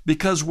lives,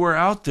 because we're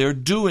out there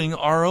doing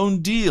our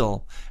own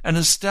deal and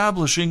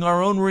establishing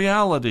our own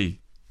reality.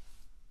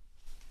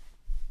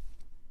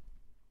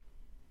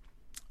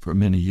 For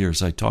many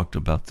years I talked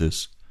about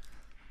this,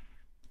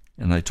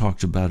 and I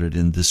talked about it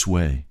in this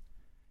way.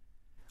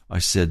 I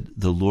said,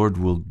 the Lord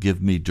will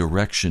give me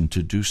direction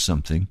to do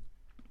something.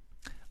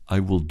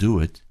 I will do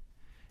it,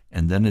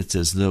 and then it's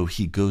as though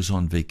he goes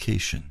on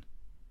vacation.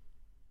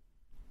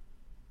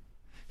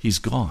 He's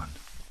gone.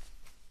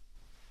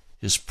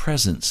 His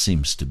presence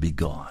seems to be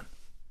gone.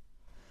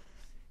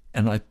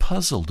 And I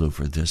puzzled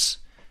over this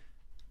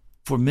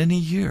for many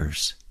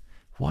years.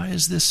 Why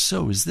is this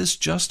so? Is this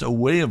just a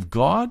way of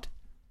God?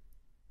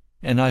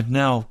 And I've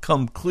now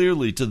come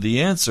clearly to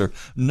the answer.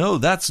 No,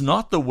 that's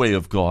not the way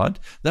of God.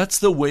 That's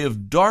the way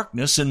of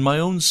darkness in my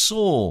own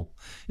soul.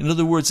 In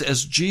other words,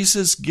 as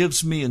Jesus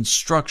gives me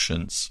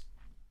instructions,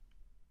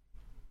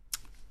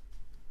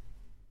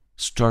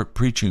 start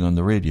preaching on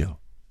the radio.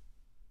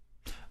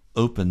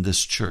 Open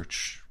this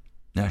church,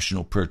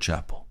 National Prayer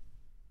Chapel.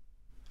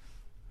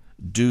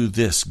 Do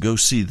this, go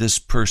see this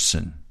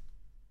person.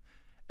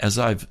 As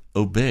I've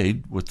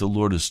obeyed what the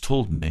Lord has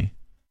told me,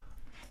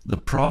 the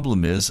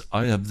problem is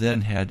I have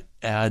then had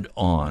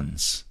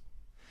add-ons.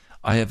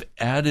 I have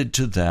added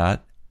to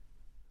that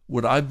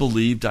what I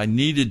believed I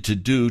needed to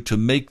do to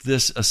make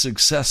this a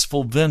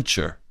successful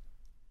venture.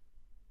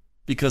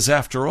 Because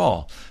after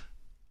all,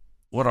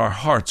 what our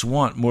hearts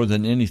want more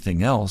than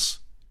anything else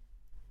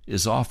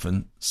is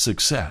often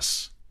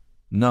success,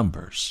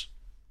 numbers,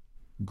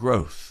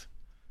 growth.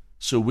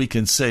 So we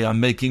can say, I'm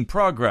making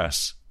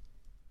progress.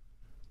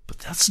 But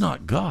that's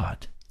not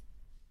God.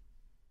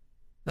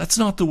 That's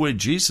not the way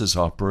Jesus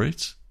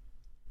operates.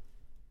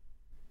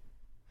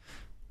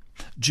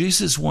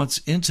 Jesus wants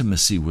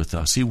intimacy with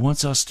us. He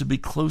wants us to be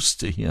close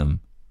to him.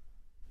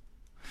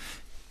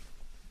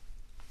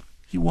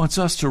 He wants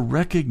us to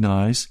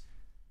recognize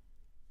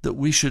that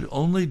we should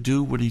only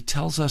do what he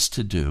tells us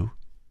to do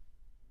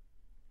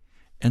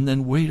and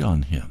then wait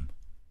on him.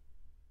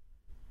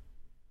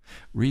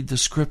 Read the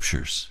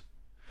scriptures.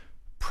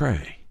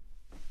 Pray.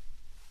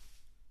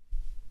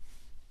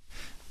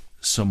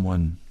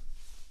 Someone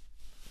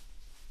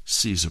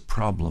sees a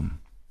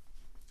problem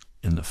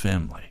in the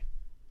family,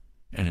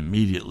 and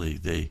immediately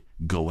they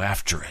go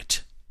after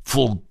it,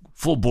 full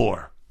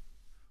bore.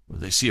 Or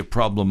they see a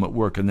problem at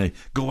work and they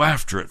go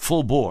after it,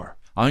 full bore.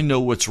 I know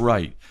what's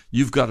right.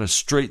 You've got to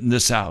straighten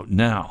this out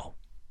now.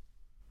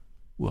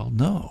 Well,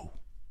 no.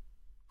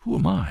 Who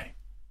am I?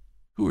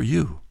 Who are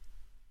you?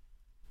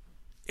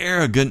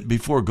 Arrogant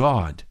before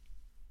God.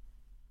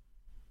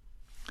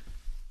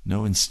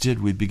 No,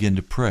 instead we begin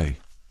to pray.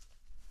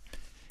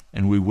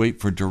 And we wait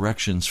for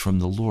directions from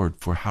the Lord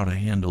for how to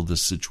handle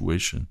this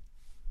situation.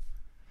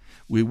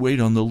 We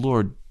wait on the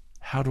Lord.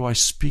 How do I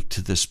speak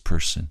to this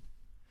person?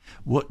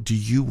 What do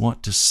you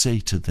want to say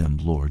to them,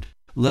 Lord?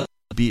 Let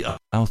me be a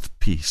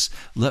mouthpiece.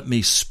 Let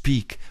me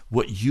speak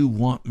what you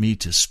want me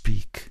to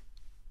speak.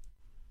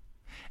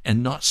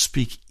 And not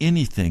speak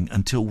anything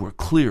until we're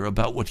clear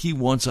about what he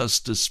wants us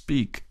to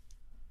speak.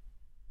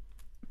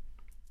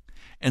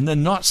 And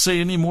then not say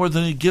any more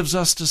than he gives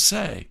us to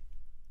say.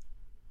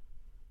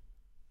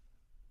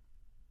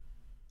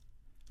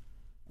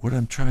 What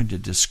I'm trying to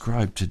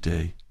describe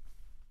today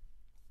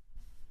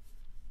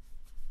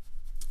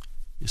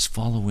is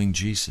following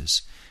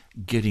Jesus,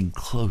 getting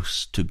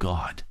close to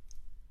God.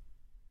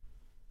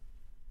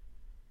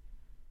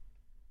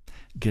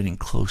 Getting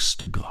close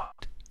to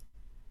God.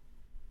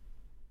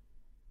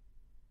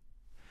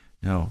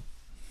 Now,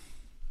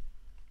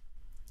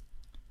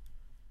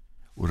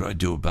 what do I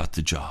do about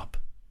the job?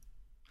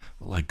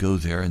 Well, I go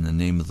there in the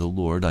name of the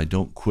Lord. I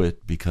don't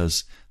quit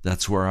because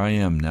that's where I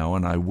am now,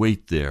 and I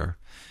wait there.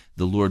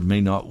 The Lord may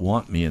not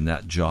want me in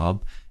that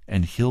job,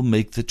 and he'll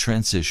make the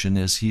transition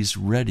as he's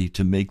ready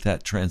to make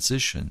that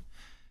transition,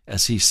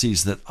 as he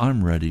sees that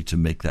I'm ready to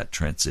make that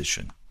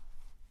transition.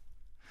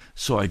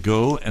 So I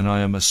go, and I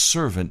am a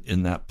servant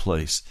in that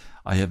place.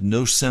 I have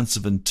no sense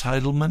of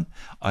entitlement.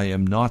 I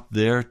am not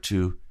there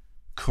to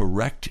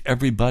correct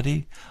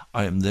everybody.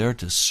 I am there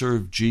to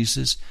serve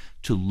Jesus,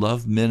 to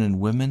love men and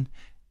women,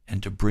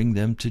 and to bring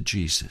them to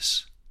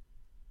Jesus.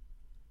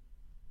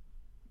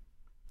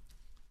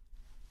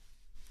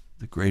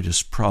 The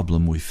greatest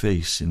problem we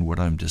face in what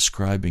I'm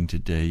describing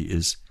today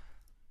is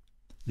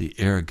the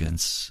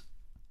arrogance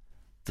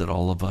that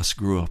all of us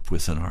grew up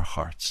with in our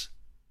hearts.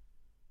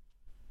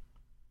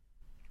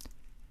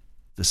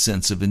 The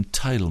sense of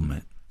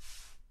entitlement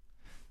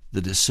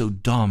that is so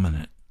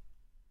dominant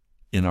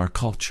in our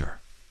culture.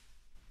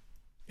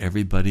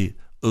 Everybody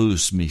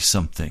owes me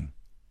something.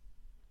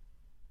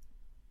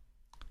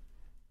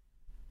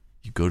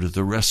 You go to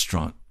the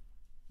restaurant,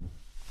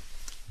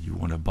 you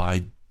want to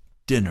buy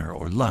dinner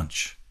or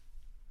lunch,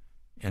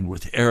 and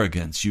with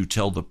arrogance you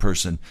tell the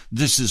person,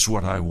 this is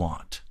what I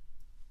want.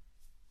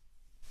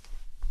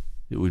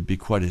 It would be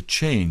quite a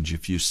change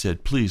if you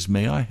said, please,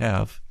 may I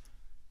have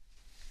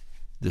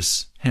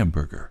this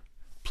hamburger?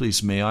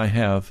 Please, may I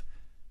have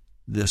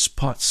this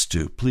pot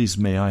stew? Please,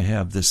 may I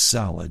have this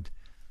salad?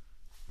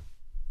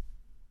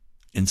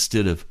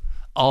 Instead of,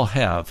 I'll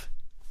have.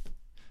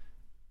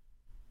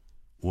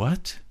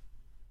 What?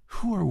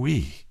 Who are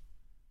we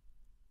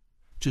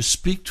to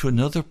speak to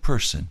another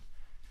person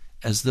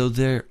as though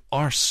they're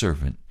our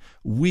servant.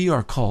 We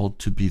are called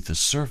to be the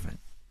servant.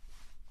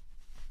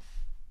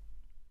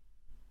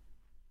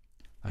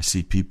 I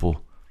see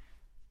people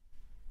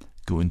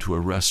go into a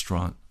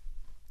restaurant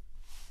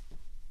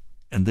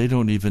and they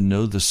don't even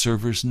know the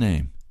server's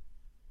name.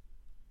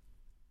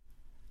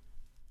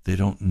 They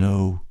don't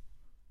know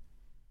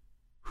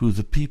who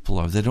the people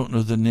are. They don't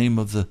know the name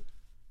of the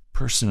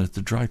person at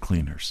the dry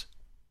cleaners.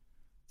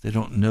 They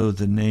don't know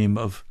the name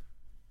of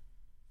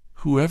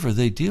whoever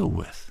they deal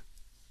with,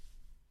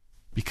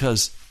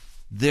 because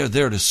they're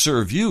there to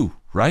serve you,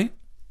 right?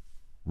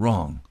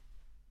 Wrong.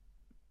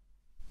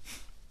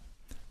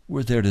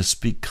 We're there to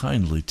speak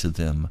kindly to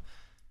them,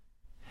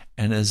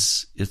 and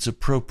as it's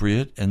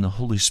appropriate and the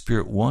Holy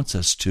Spirit wants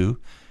us to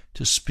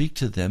speak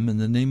to them in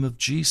the name of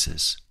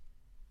Jesus.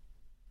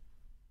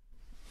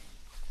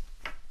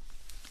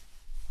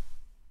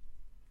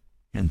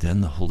 And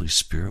then the Holy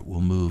Spirit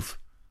will move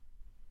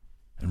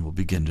and will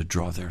begin to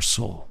draw their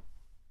soul.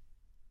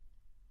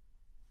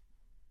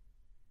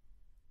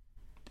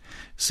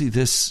 See,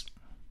 this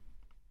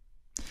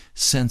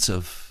sense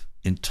of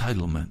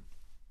entitlement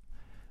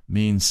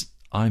means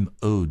I'm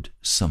owed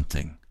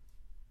something.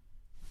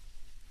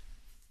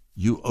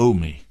 You owe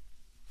me.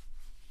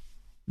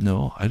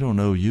 No, I don't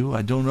owe you.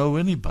 I don't owe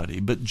anybody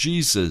but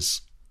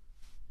Jesus.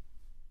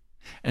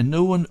 And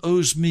no one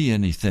owes me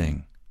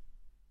anything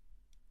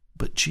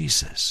but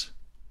Jesus.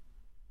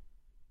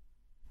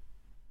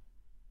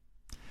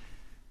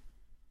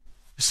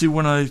 See,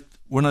 when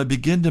I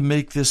begin to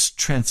make this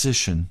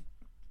transition,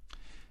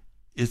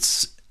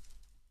 it's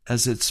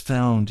as it's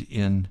found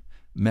in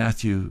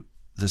Matthew,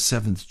 the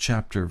 7th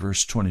chapter,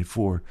 verse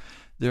 24.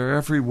 There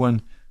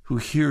everyone who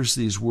hears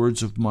these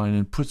words of mine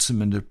and puts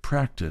them into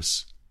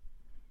practice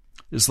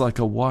is like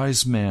a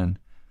wise man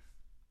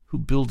who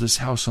built his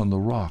house on the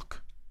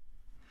rock.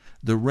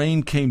 The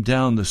rain came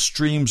down, the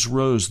streams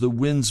rose, the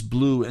winds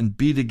blew and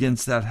beat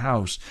against that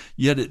house,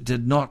 yet it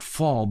did not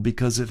fall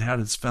because it had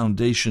its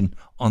foundation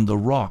on the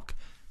rock.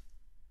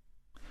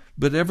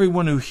 But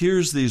everyone who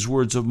hears these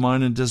words of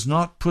mine and does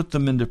not put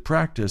them into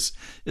practice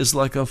is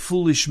like a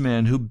foolish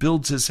man who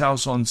builds his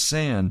house on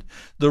sand.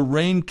 The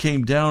rain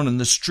came down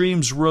and the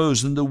streams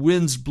rose and the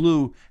winds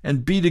blew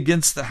and beat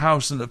against the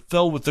house, and it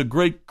fell with a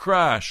great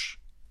crash.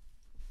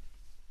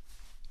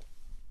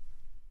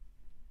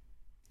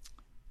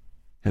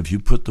 Have you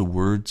put the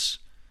words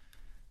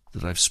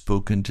that I've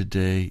spoken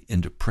today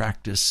into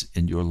practice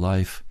in your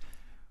life?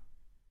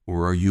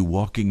 Or are you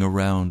walking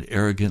around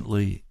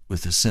arrogantly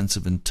with a sense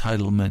of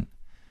entitlement,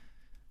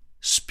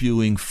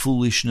 spewing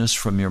foolishness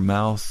from your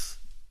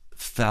mouth,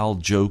 foul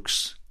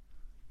jokes,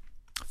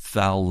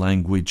 foul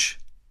language,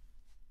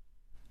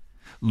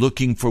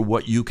 looking for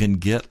what you can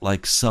get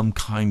like some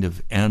kind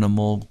of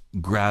animal,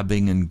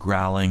 grabbing and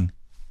growling,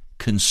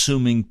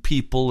 consuming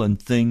people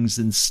and things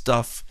and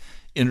stuff,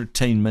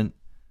 entertainment,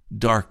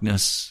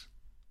 darkness?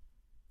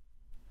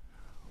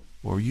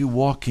 Or are you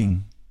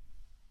walking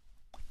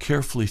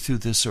carefully through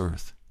this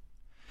earth,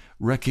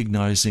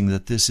 recognizing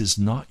that this is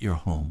not your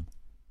home,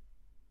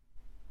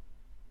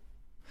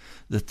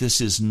 that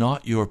this is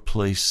not your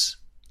place,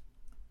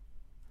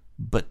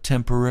 but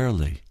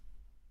temporarily,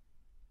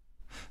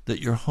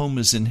 that your home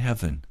is in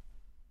heaven?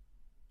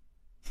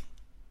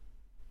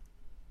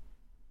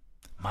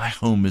 My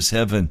home is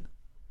heaven.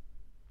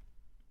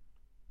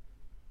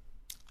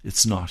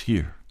 It's not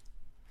here.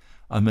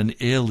 I'm an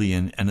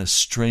alien and a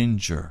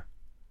stranger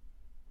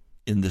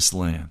in this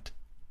land.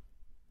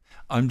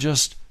 I'm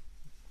just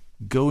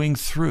going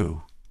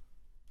through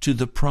to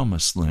the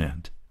promised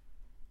land.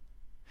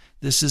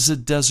 This is a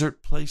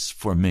desert place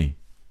for me.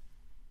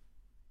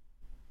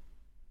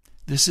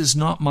 This is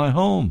not my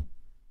home.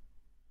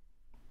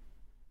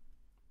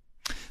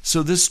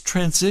 So this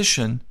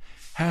transition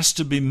has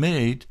to be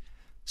made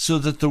so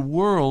that the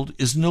world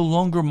is no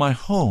longer my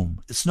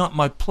home. It's not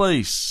my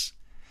place.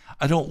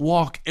 I don't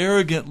walk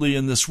arrogantly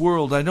in this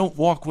world. I don't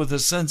walk with a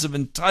sense of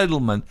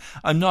entitlement.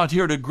 I'm not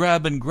here to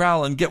grab and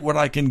growl and get what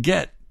I can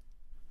get.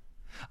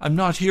 I'm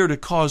not here to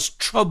cause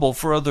trouble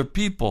for other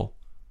people.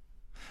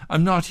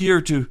 I'm not here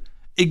to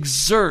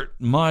exert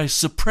my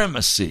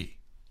supremacy.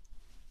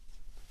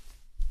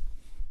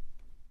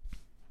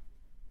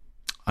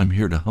 I'm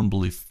here to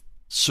humbly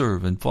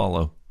serve and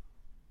follow.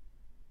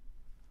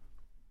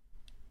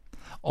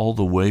 All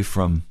the way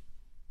from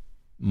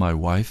my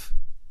wife,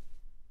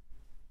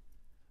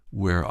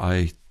 where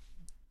I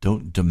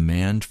don't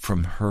demand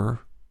from her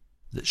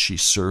that she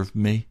serve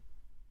me.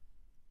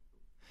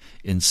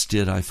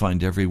 Instead, I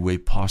find every way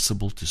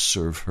possible to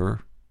serve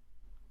her.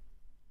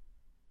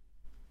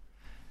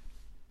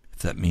 If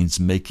that means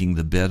making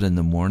the bed in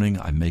the morning,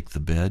 I make the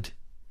bed.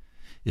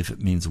 If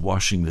it means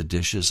washing the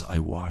dishes, I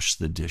wash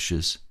the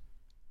dishes.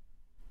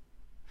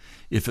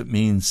 If it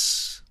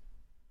means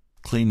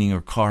cleaning her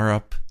car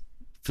up,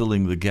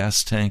 filling the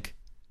gas tank,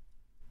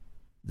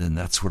 then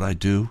that's what I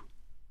do.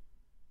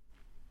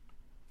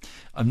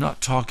 I'm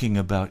not talking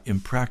about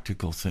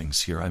impractical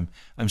things here.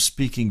 I'm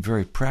speaking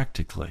very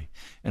practically.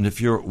 And if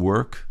you're at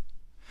work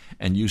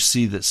and you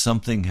see that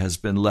something has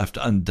been left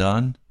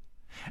undone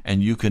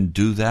and you can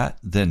do that,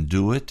 then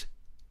do it.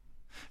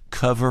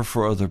 Cover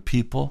for other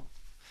people.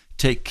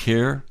 Take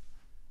care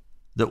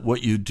that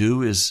what you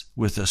do is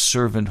with a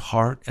servant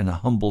heart and a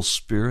humble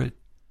spirit,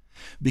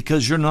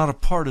 because you're not a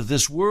part of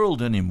this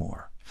world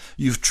anymore.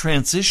 You've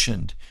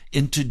transitioned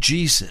into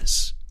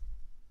Jesus.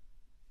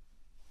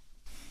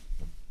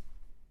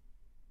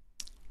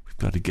 We've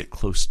got to get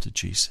close to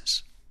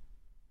Jesus.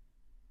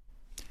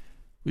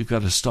 We've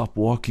got to stop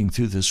walking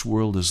through this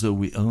world as though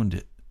we owned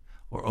it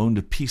or owned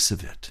a piece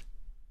of it.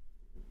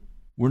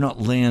 We're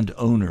not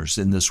landowners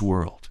in this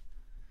world.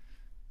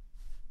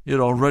 It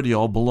already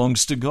all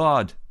belongs to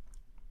God.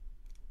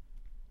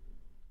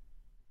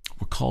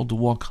 We're called to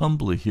walk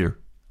humbly here,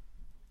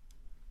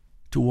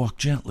 to walk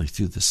gently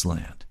through this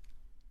land,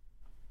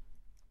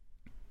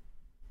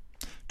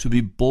 to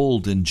be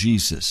bold in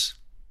Jesus,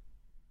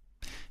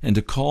 and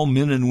to call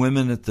men and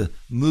women at the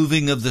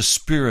moving of the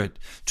Spirit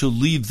to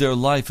leave their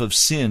life of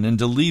sin and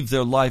to leave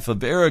their life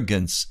of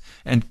arrogance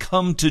and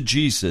come to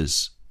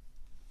Jesus.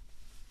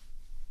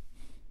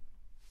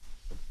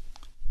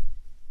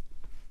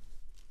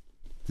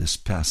 This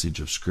passage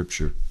of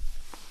Scripture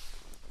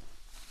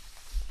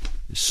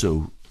is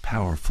so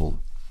powerful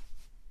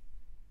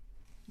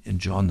in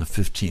John the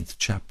 15th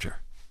chapter.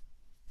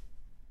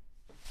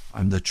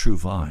 I'm the true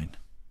vine.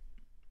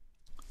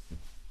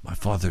 My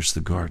Father's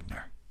the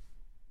gardener.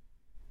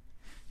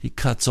 He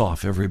cuts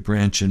off every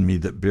branch in me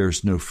that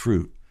bears no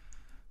fruit,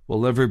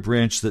 while every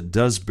branch that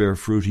does bear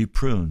fruit he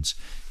prunes.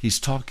 He's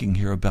talking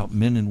here about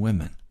men and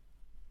women.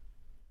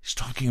 He's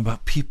talking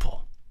about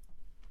people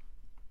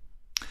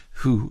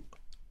who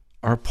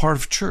are part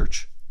of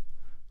church,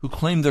 who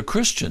claim they're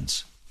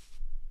Christians,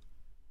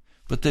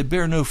 but they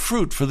bear no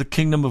fruit for the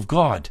kingdom of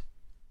God.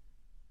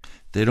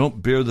 They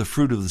don't bear the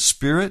fruit of the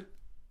Spirit,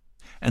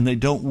 and they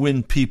don't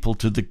win people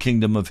to the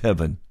kingdom of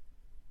heaven.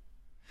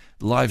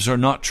 Lives are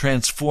not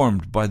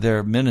transformed by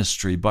their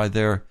ministry, by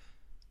their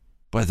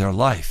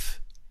life.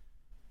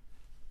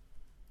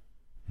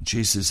 And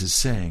Jesus is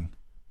saying,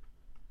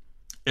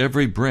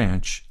 every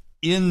branch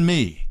in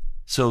me,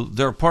 so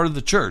they're part of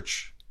the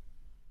church,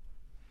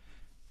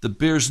 that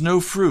bears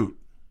no fruit,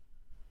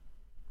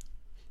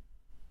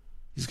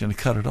 he's going to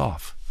cut it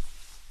off.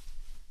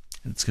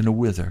 And it's going to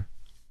wither.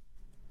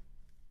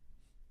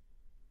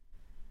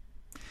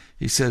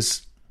 He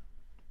says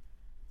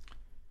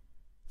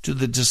to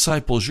the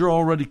disciples, you're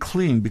already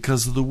clean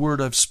because of the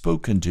word I've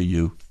spoken to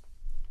you.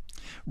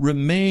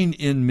 Remain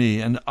in me,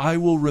 and I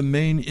will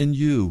remain in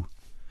you.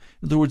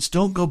 In other words,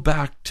 don't go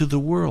back to the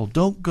world.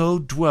 Don't go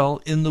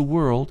dwell in the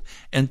world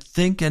and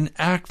think and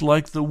act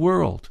like the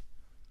world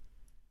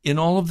in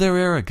all of their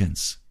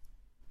arrogance.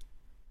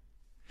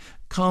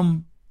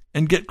 Come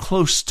and get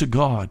close to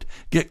God.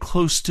 Get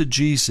close to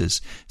Jesus.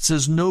 It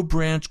says no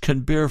branch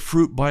can bear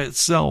fruit by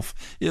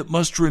itself. It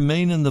must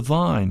remain in the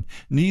vine.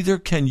 Neither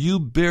can you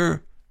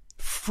bear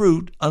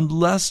fruit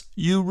unless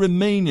you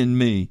remain in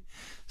me.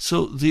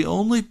 So the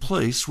only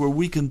place where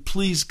we can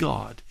please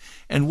God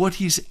and what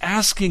he's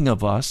asking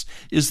of us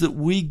is that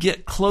we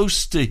get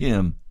close to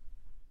him,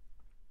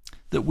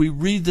 that we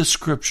read the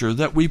Scripture,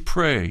 that we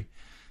pray,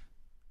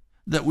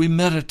 that we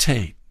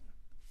meditate,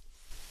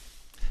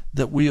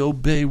 that we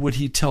obey what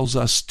he tells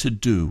us to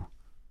do.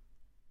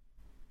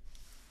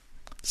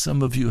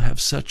 Some of you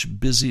have such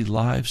busy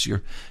lives.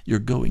 You're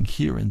going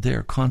here and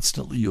there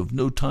constantly. You have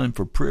no time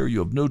for prayer. You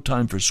have no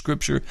time for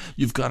Scripture.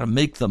 You've got to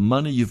make the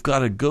money. You've got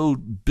to go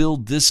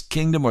build this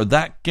kingdom or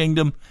that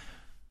kingdom.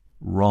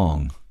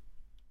 Wrong.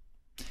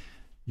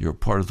 You're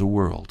part of the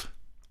world.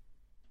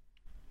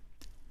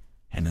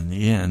 And in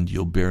the end,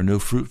 you'll bear no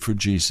fruit for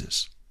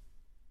Jesus.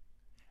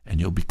 And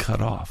you'll be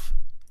cut off.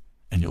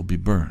 And you'll be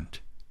burned.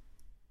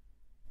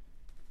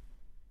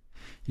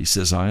 He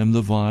says, I am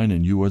the vine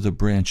and you are the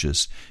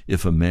branches.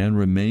 If a man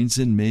remains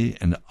in me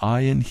and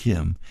I in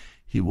him,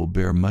 he will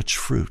bear much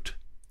fruit.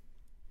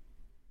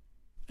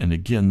 And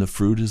again, the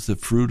fruit is the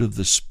fruit of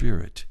the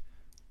Spirit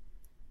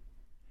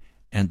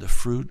and the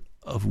fruit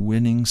of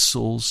winning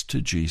souls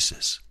to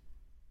Jesus.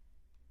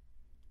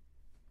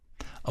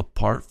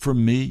 Apart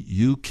from me,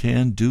 you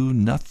can do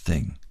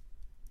nothing.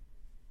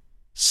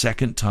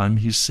 Second time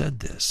he said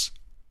this.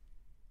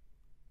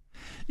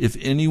 If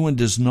anyone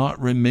does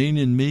not remain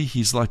in me,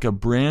 he's like a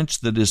branch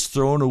that is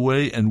thrown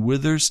away and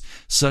withers.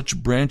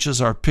 Such branches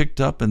are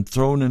picked up and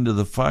thrown into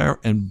the fire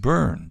and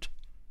burned.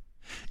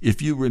 If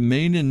you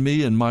remain in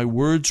me and my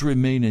words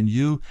remain in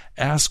you,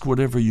 ask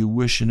whatever you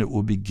wish and it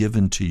will be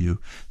given to you.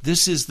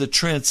 This is the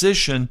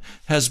transition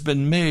has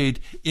been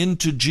made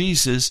into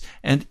Jesus,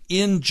 and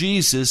in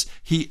Jesus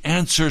he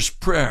answers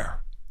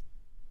prayer.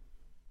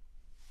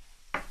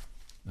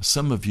 Now,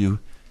 some of you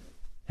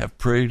have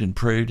prayed and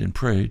prayed and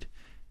prayed,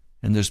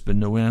 and there's been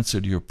no answer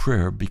to your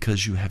prayer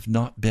because you have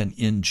not been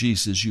in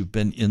Jesus. You've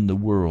been in the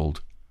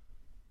world.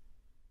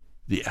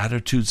 The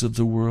attitudes of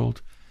the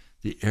world,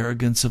 the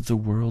arrogance of the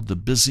world, the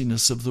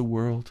busyness of the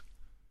world.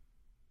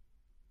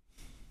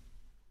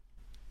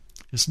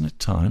 Isn't it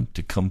time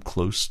to come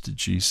close to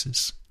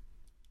Jesus?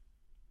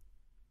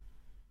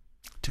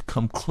 To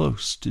come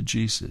close to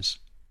Jesus.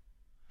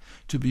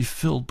 To be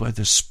filled by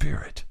the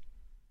Spirit.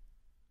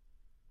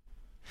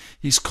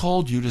 He's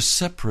called you to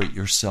separate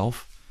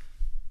yourself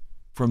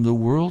from the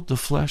world, the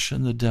flesh,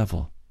 and the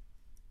devil.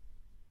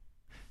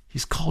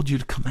 He's called you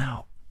to come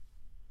out.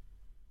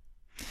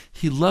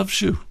 He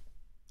loves you.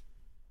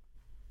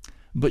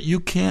 But you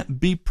can't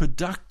be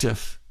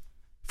productive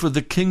for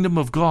the kingdom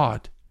of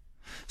God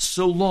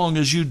so long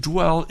as you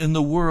dwell in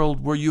the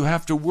world where you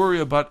have to worry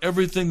about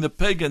everything the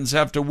pagans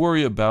have to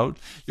worry about.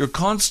 You're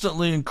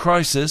constantly in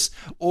crisis,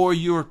 or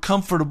you're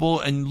comfortable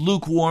and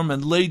lukewarm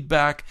and laid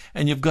back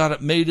and you've got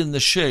it made in the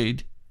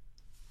shade.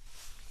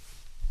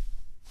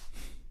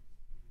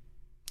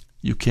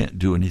 You can't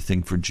do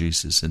anything for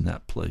Jesus in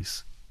that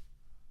place.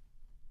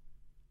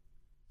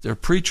 There are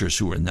preachers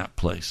who are in that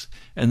place,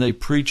 and they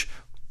preach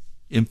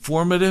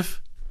informative,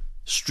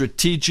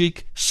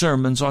 strategic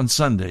sermons on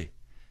Sunday,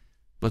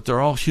 but they're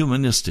all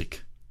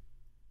humanistic.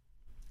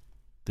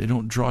 They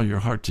don't draw your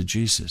heart to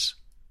Jesus.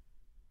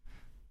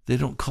 They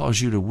don't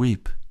cause you to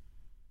weep.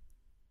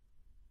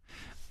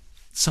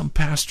 Some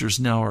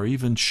pastors now are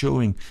even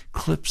showing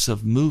clips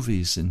of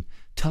movies and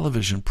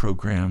television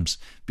programs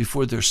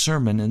before their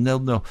sermon, and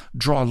they'll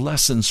draw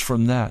lessons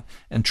from that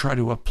and try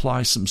to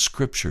apply some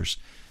scriptures.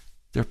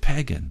 They're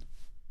pagan.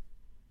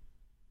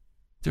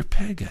 They're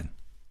pagan.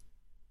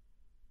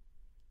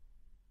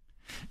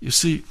 You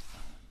see,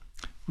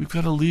 we've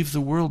got to leave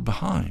the world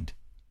behind.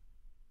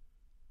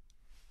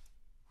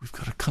 We've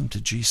got to come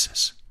to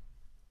Jesus.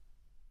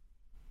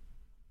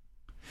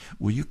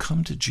 Will you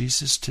come to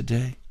Jesus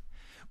today?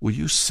 Will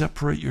you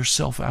separate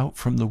yourself out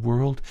from the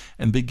world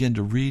and begin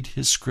to read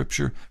his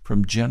scripture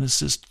from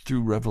Genesis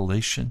through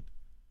Revelation?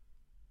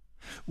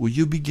 Will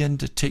you begin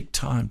to take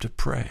time to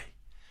pray?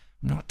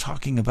 I'm not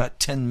talking about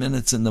 10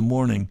 minutes in the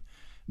morning,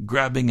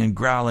 grabbing and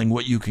growling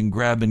what you can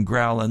grab and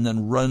growl and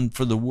then run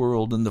for the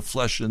world and the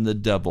flesh and the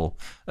devil.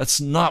 That's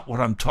not what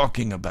I'm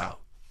talking about.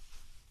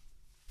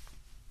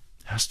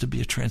 It has to be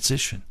a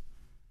transition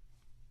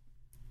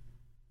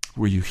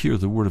where you hear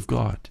the word of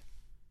God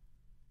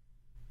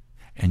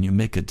and you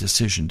make a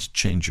decision to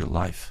change your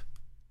life.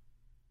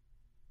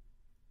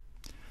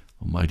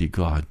 Almighty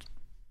God,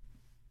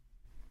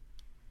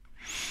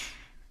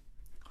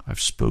 I've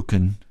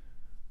spoken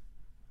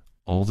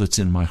all that's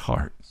in my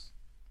heart.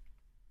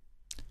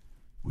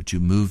 Would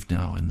you move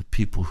now in the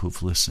people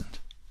who've listened?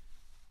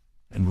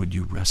 And would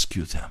you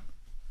rescue them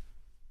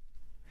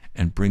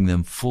and bring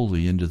them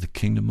fully into the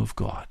kingdom of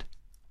God?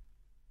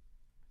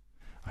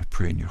 I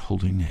pray in your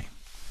holy name.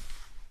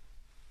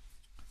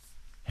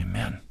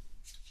 Amen.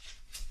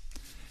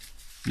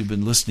 You've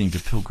been listening to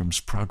Pilgrim's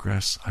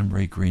Progress. I'm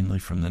Ray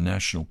Greenley from the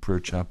National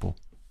Prayer Chapel.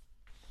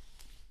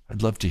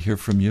 I'd love to hear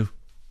from you.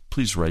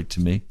 Please write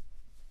to me.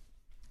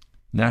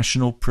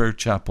 National Prayer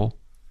Chapel,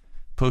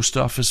 Post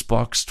Office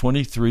Box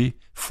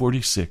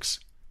 2346,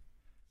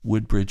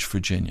 Woodbridge,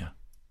 Virginia,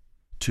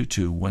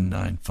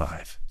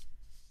 22195.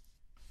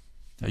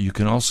 Now you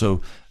can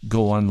also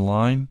go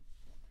online,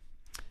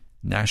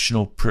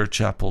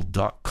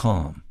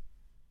 nationalprayerchapel.com.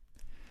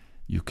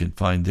 You can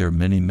find there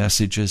many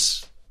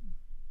messages,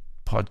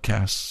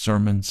 podcasts,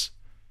 sermons.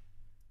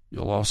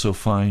 You'll also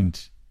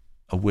find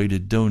a way to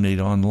donate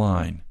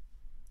online.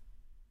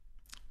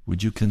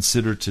 Would you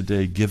consider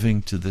today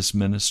giving to this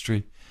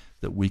ministry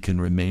that we can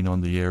remain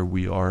on the air?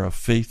 We are a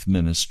faith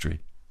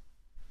ministry.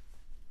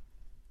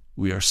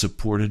 We are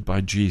supported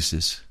by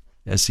Jesus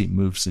as he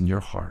moves in your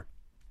heart.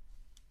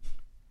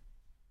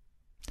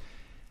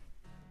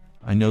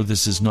 I know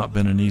this has not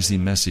been an easy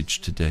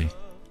message today.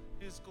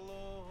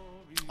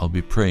 I'll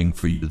be praying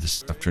for you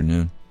this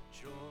afternoon.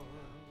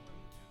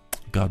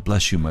 God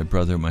bless you, my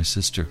brother, my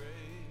sister.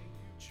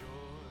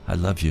 I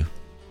love you.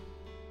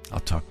 I'll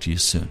talk to you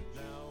soon.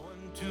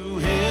 To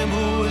him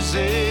who is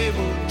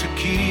able to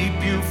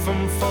keep you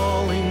from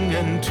falling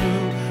and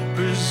to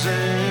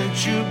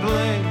present you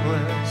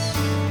blameless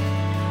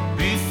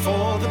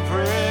before the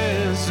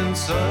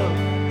presence of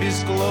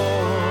his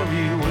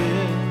glory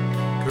with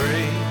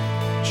great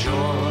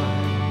joy,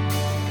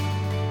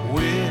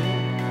 with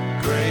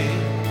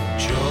great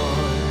joy.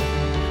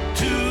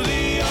 To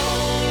the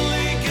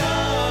only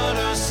God,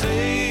 our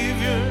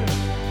Savior,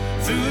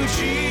 through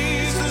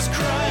Jesus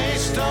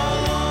Christ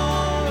our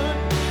Lord,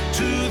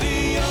 to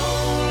the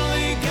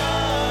only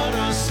God,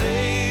 our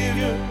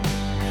Savior,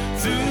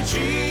 through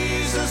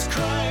Jesus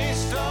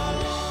Christ our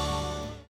Lord.